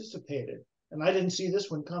not anticipated. And I didn't see this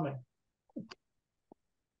one coming.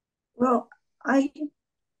 Well, I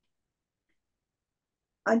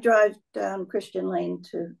drive down Christian Lane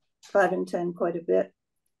to 5 and 10 quite a bit.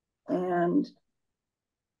 And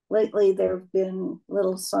lately there have been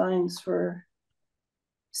little signs for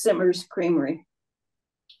Simmer's Creamery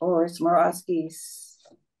or Smarowski's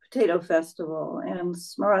Potato Festival. And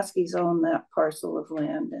Smarowski's own that parcel of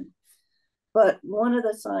land. But one of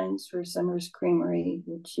the signs for Simmer's Creamery,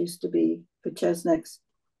 which used to be Pachesnik's,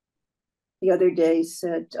 the other day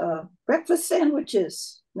said, breakfast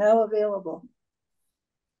sandwiches now available.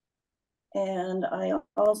 And I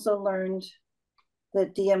also learned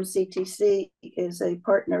that DMCTC is a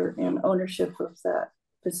partner in ownership of that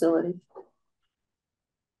facility,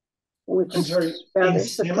 which rather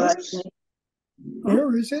surprised me.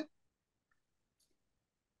 Where is it?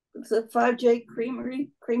 It's a 5J Creamery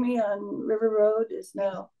on River Road is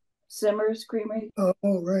now Simmer's Creamery. Oh,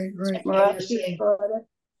 right. Smarowski bought it.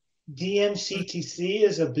 DMCTC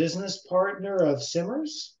is a business partner of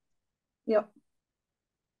Simmer's? Yep.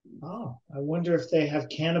 Oh, I wonder if they have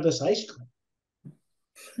cannabis ice cream.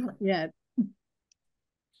 Not yet.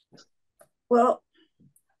 Well,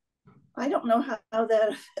 I don't know how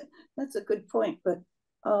that's a good point, but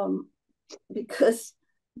because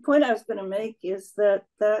the point I was going to make is that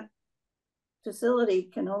facility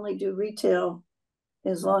can only do retail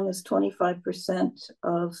as long as 25%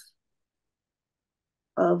 of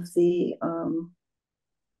the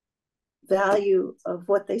value of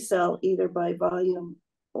what they sell, either by volume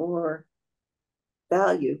or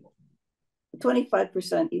value.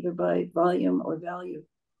 25% either by volume or value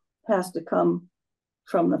has to come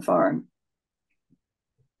from the farm.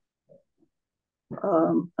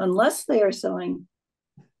 Unless they are selling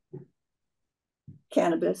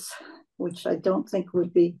cannabis, which I don't think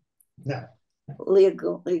would be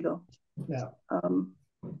legal. No.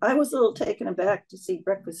 I was a little taken aback to see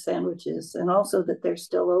breakfast sandwiches and also that they're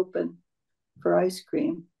still open for ice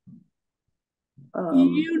cream.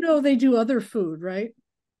 They do other food, right?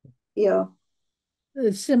 Yeah.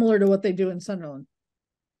 It's similar to what they do in Sunderland.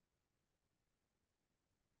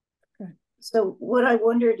 Okay. So what I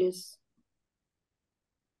wondered is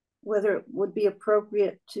whether it would be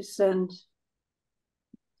appropriate to send.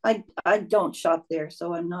 I don't shop there,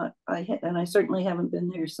 so I'm not. I certainly haven't been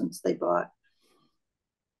there since they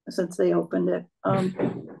opened it.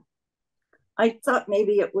 I thought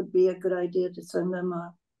maybe it would be a good idea to send them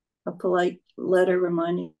a polite letter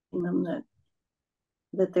reminding them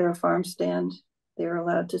that they're a farm stand. They're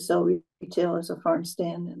allowed to sell retail as a farm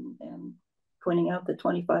stand and pointing out the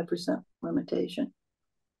 25% limitation.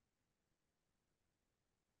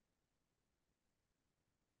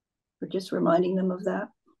 Or just reminding them of that.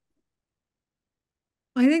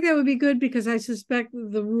 I think that would be good because I suspect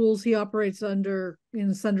the rules he operates under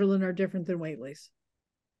in Sunderland are different than Whately's.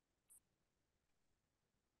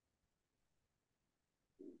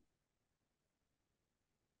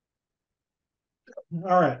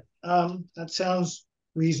 All right. That sounds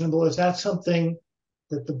reasonable. Is that something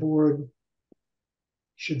that the board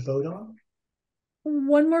should vote on?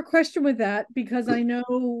 One more question with that, because I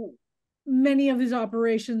know many of his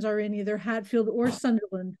operations are in either Hatfield or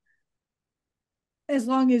Sunderland. As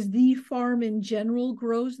long as the farm in general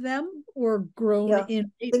grows them or grown in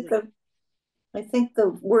Whately. I think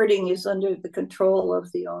the wording is under the control of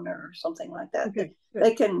the owner or something like that. Okay,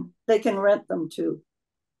 they can rent them too.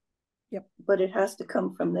 Yep. But it has to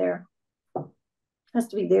come from there. It has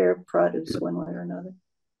to be their produce one way or another.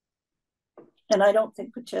 And I don't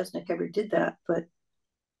think Pachesnik ever did that, but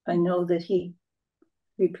I know that he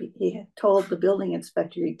told the building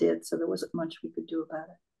inspector he did, so there wasn't much we could do about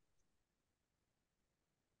it.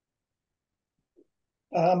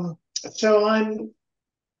 So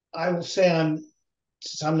I will say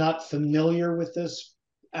since I'm not familiar with this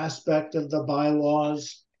aspect of the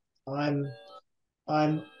bylaws, I'm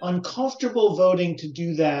uncomfortable voting to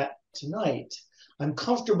do that tonight. I'm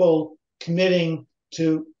comfortable committing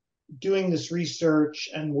to doing this research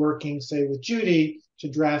and working, say, with Judy to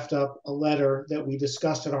draft up a letter that we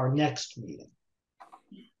discuss at our next meeting.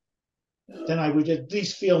 Then I would at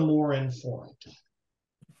least feel more informed.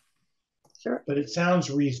 Sure. But it sounds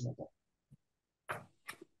reasonable.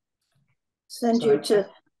 Send you to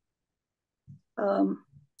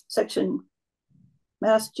section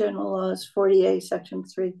Mass General Laws 40A section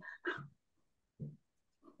 3.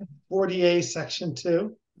 40A section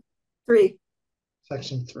 2? 3.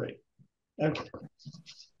 Section 3. Okay.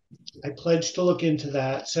 I pledge to look into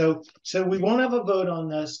that. So we won't have a vote on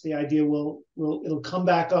this. The idea it'll come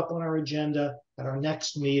back up on our agenda at our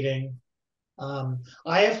next meeting.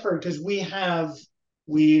 I have heard, because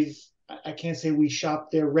I can't say we shop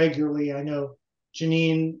there regularly. I know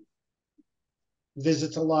Janine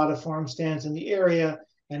visits a lot of farm stands in the area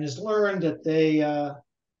and has learned that they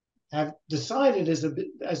have decided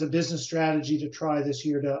as a business strategy to try this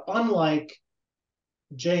year to, unlike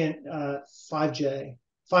 5J.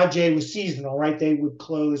 5J was seasonal, right? They would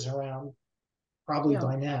close around probably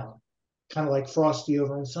by now, kind of like Frosty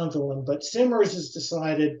over in Sunderland. But Simmers has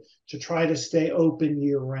decided to try to stay open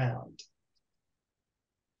year round.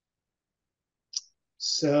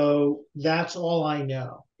 So that's all I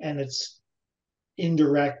know. And it's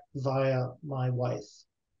indirect via my wife.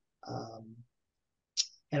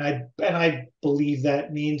 And I believe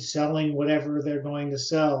that means selling whatever they're going to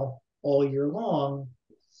sell all year long.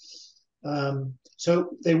 So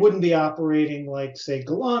they wouldn't be operating like, say,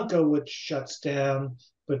 Galanka, which shuts down,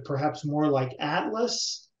 but perhaps more like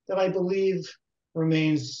Atlas, that I believe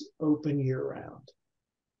remains open year round.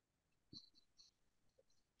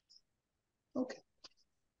 Okay.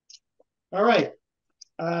 All right.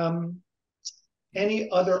 Any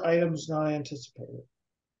other items not anticipated?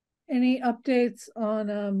 Any updates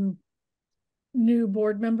on new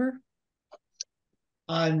board member?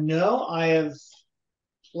 No, I have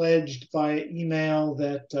pledged by email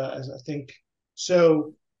that, as I think,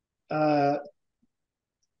 so JD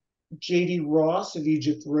Ross of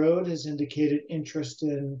Egypt Road has indicated interest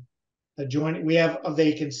in joining. We have a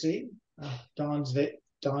vacancy. Don's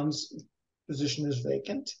position is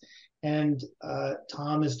vacant. And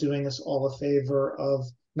Tom is doing us all a favor of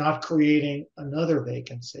not creating another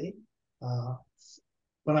vacancy.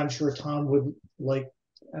 But I'm sure Tom would like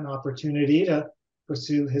an opportunity to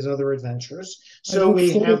pursue his other adventures. So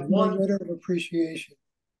we have one letter of appreciation.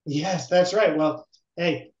 Yes, that's right. Well,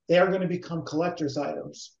 hey, they are going to become collector's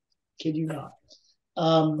items. Kid you not.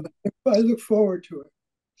 I look forward to it.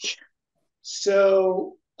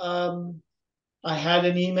 So I had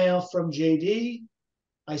an email from JD.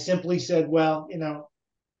 I simply said, well,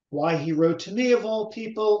 why he wrote to me of all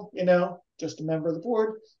people, just a member of the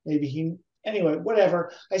board. Maybe anyway,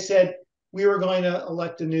 whatever. I said we were going to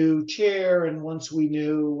elect a new chair, and once we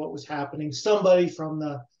knew what was happening, somebody from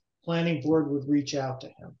the planning board would reach out to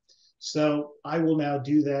him. So I will now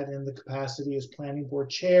do that in the capacity as planning board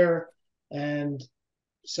chair and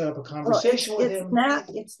set up a conversation with him.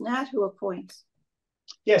 It's Nat who appoints.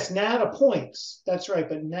 Yes, Nat appoints. That's right.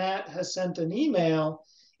 But Nat has sent an email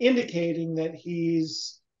indicating that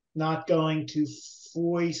he's not going to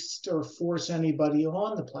foist or force anybody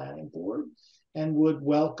on the planning board and would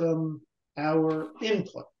welcome our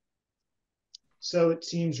input. So it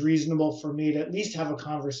seems reasonable for me to at least have a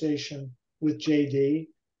conversation with JD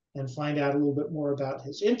and find out a little bit more about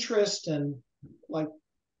his interest and,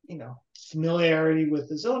 familiarity with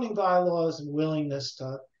the zoning bylaws and willingness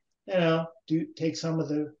to, take some of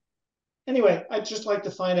the. Anyway, I'd just like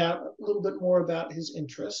to find out a little bit more about his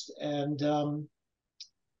interest, and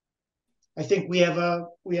I think we have a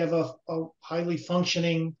highly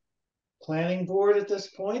functioning planning board at this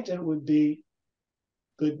point. It would be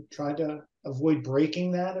good to try to avoid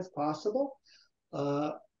breaking that if possible.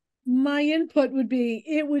 My input would be,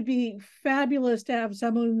 it would be fabulous to have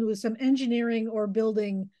someone with some engineering or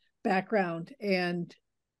building background. And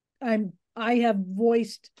I have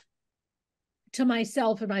voiced to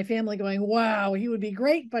myself and my family going, wow, he would be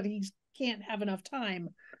great, but he can't have enough time.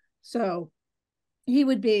 So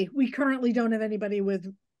we currently don't have anybody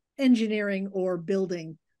with engineering or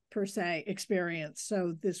building per se experience.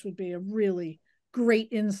 So this would be a really great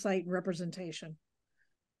insight and representation.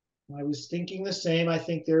 I was thinking the same. I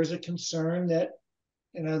think there's a concern that,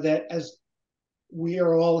 that as we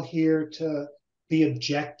are all here to be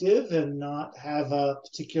objective and not have a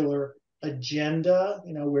particular agenda,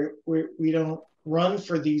 we don't run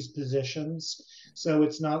for these positions. So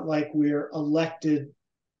it's not like we're elected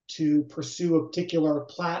to pursue a particular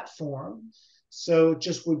platform. So it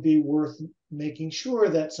just would be worth making sure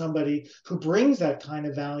that somebody who brings that kind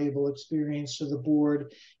of valuable experience to the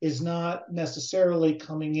board is not necessarily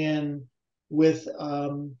coming in with,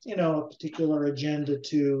 a particular agenda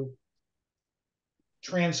to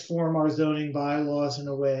transform our zoning bylaws in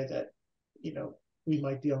a way that, we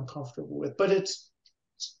might be uncomfortable with. But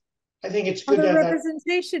I think it's good to have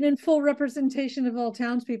representation and full representation of all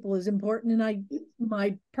townspeople is important. And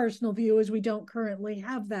my personal view is we don't currently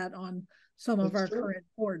have that on some of our current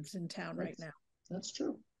boards in town right now. That's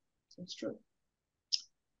true. That's true.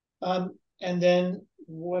 And then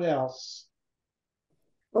what else?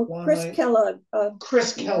 Well, Chris Kellogg.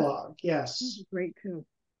 Chris Kellogg, yes. Great too.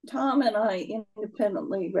 Tom and I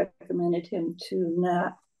independently recommended him to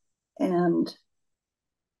Nat, and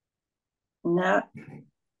Nat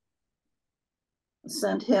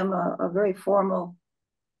sent him a very formal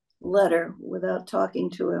letter without talking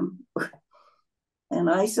to him. And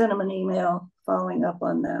I sent him an email following up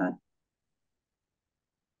on that.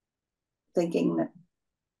 Thinking that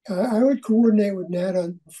I would coordinate with Nat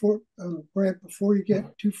on Brent, before you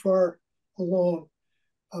get too far along.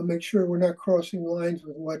 I'll make sure we're not crossing lines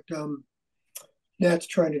with what Nat's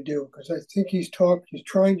trying to do, because I think he's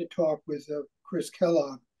trying to talk with Chris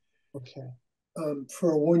Kellogg. Okay.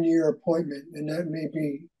 For a 1-year appointment, and that may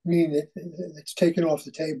mean that it's taken off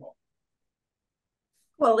the table.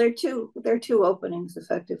 well, they're two openings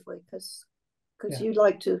effectively, because Yeah. you'd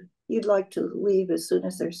like to leave as soon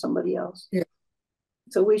as there's somebody else. Yeah.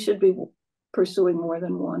 So we should be pursuing more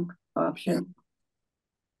than one option.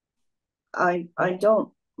 Yeah.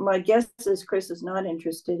 My guess is Chris is not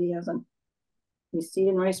interested. He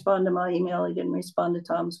didn't respond to my email. He didn't respond to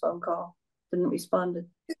Tom's phone call. Didn't respond to.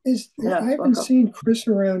 I haven't seen Chris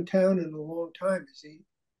around town in a long time. Is he?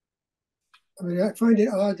 I mean, I find it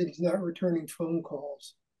odd that he's not returning phone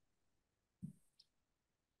calls.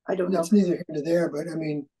 I don't know. That's neither here nor there, but I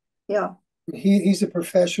mean, yeah, he's a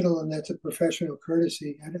professional, and that's a professional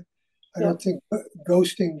courtesy. I don't think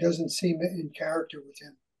ghosting doesn't seem in character with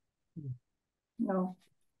him. No.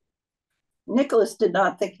 Nicholas did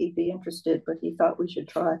not think he'd be interested, but he thought we should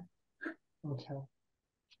try. Okay.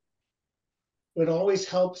 It always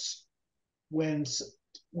helps when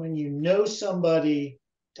you know somebody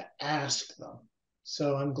to ask them.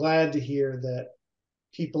 So I'm glad to hear that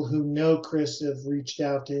people who know Chris have reached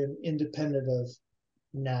out to him independent of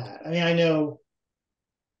Nat. I mean, I know,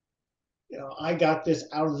 I got this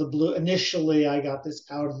out of the blue. Initially, I got this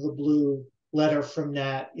out of the blue letter from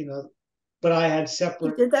Nat, but I had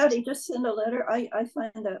separate. He did that. He just sent a letter. I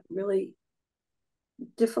find that really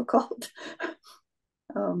difficult.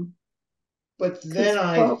 But then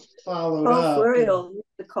I followed up. Paul Fleury will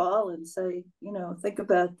call and say, think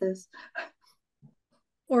about this.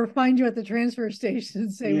 Or find you at the transfer station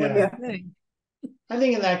and say, what do you think? I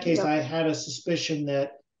think in that case, I had a suspicion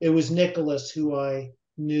that it was Nicholas who I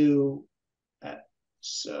knew.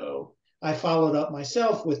 So I followed up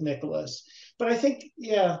myself with Nicholas. But I think,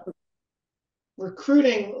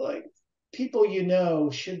 recruiting, like,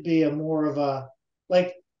 people should be more of a,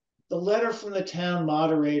 like, the letter from the town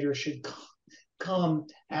moderator should come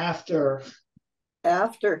after.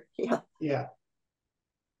 Yeah.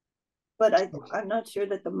 But I'm not sure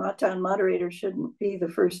that the town moderator shouldn't be the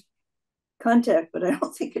first contact, but I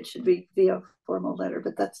don't think it should be via formal letter,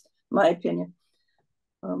 but that's my opinion.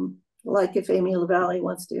 Like if Amy LaValle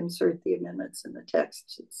wants to insert the amendments in the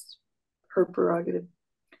text, it's her prerogative.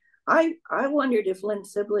 I wondered if Lynn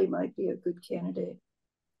Sibley might be a good candidate.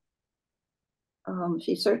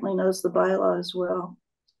 She certainly knows the bylaws well.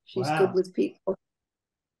 She's good with people.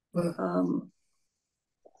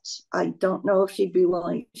 I don't know if she'd be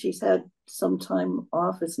willing. She's had some time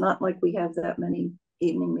off. It's not like we have that many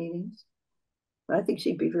evening meetings. But I think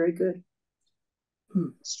she'd be very good.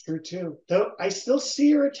 It's true too. Though I still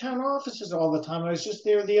see her at town offices all the time. I was just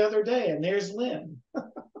there the other day, and there's Lynn.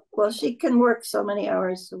 Well, she can work so many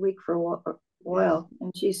hours a week for a while,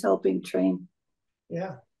 and she's helping train.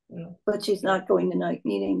 Yeah. But she's not going to night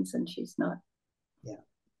meetings, and she's not. Yeah.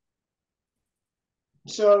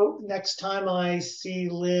 So next time I see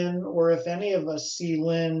Lynn, or if any of us see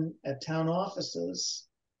Lynn at town offices,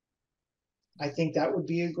 I think that would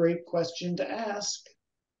be a great question to ask.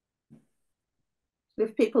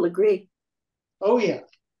 If people agree. Oh, yeah.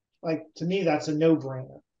 Like, to me, that's a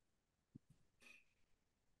no-brainer.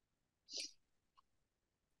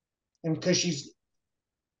 And because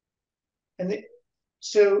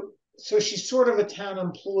so she's sort of a town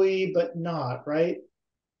employee, but not, right?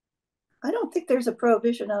 I don't think there's a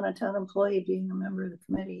prohibition on a town employee being a member of the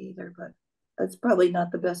committee either, but that's probably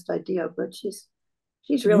not the best idea, but she's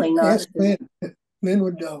really not. Ask Lynn. Lynn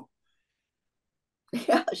would know.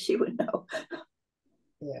 Yeah, she would know.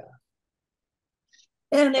 Yeah.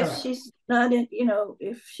 And if she's not in,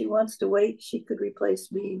 if she wants to wait, she could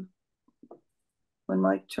replace me when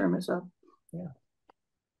my term is up. Yeah.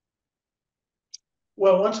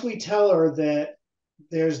 Well, once we tell her that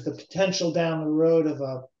there's the potential down the road of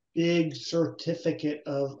a big certificate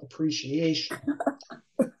of appreciation,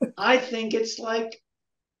 I think it's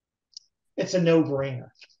a no-brainer.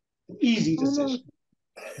 Easy decision.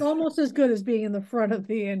 Almost as good as being in the front of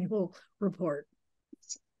the annual report.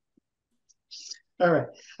 All right.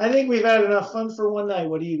 I think we've had enough fun for one night.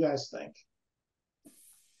 What do you guys think?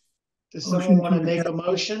 Does someone want to make a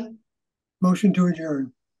motion? Motion to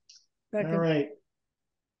adjourn. All right.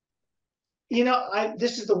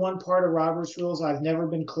 This is the one part of Robert's rules I've never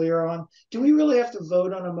been clear on. Do we really have to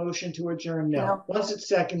vote on a motion to adjourn? No. Once it's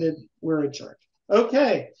seconded, we're adjourned.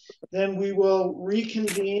 Okay. Then we will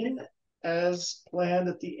reconvene as planned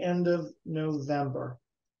at the end of November.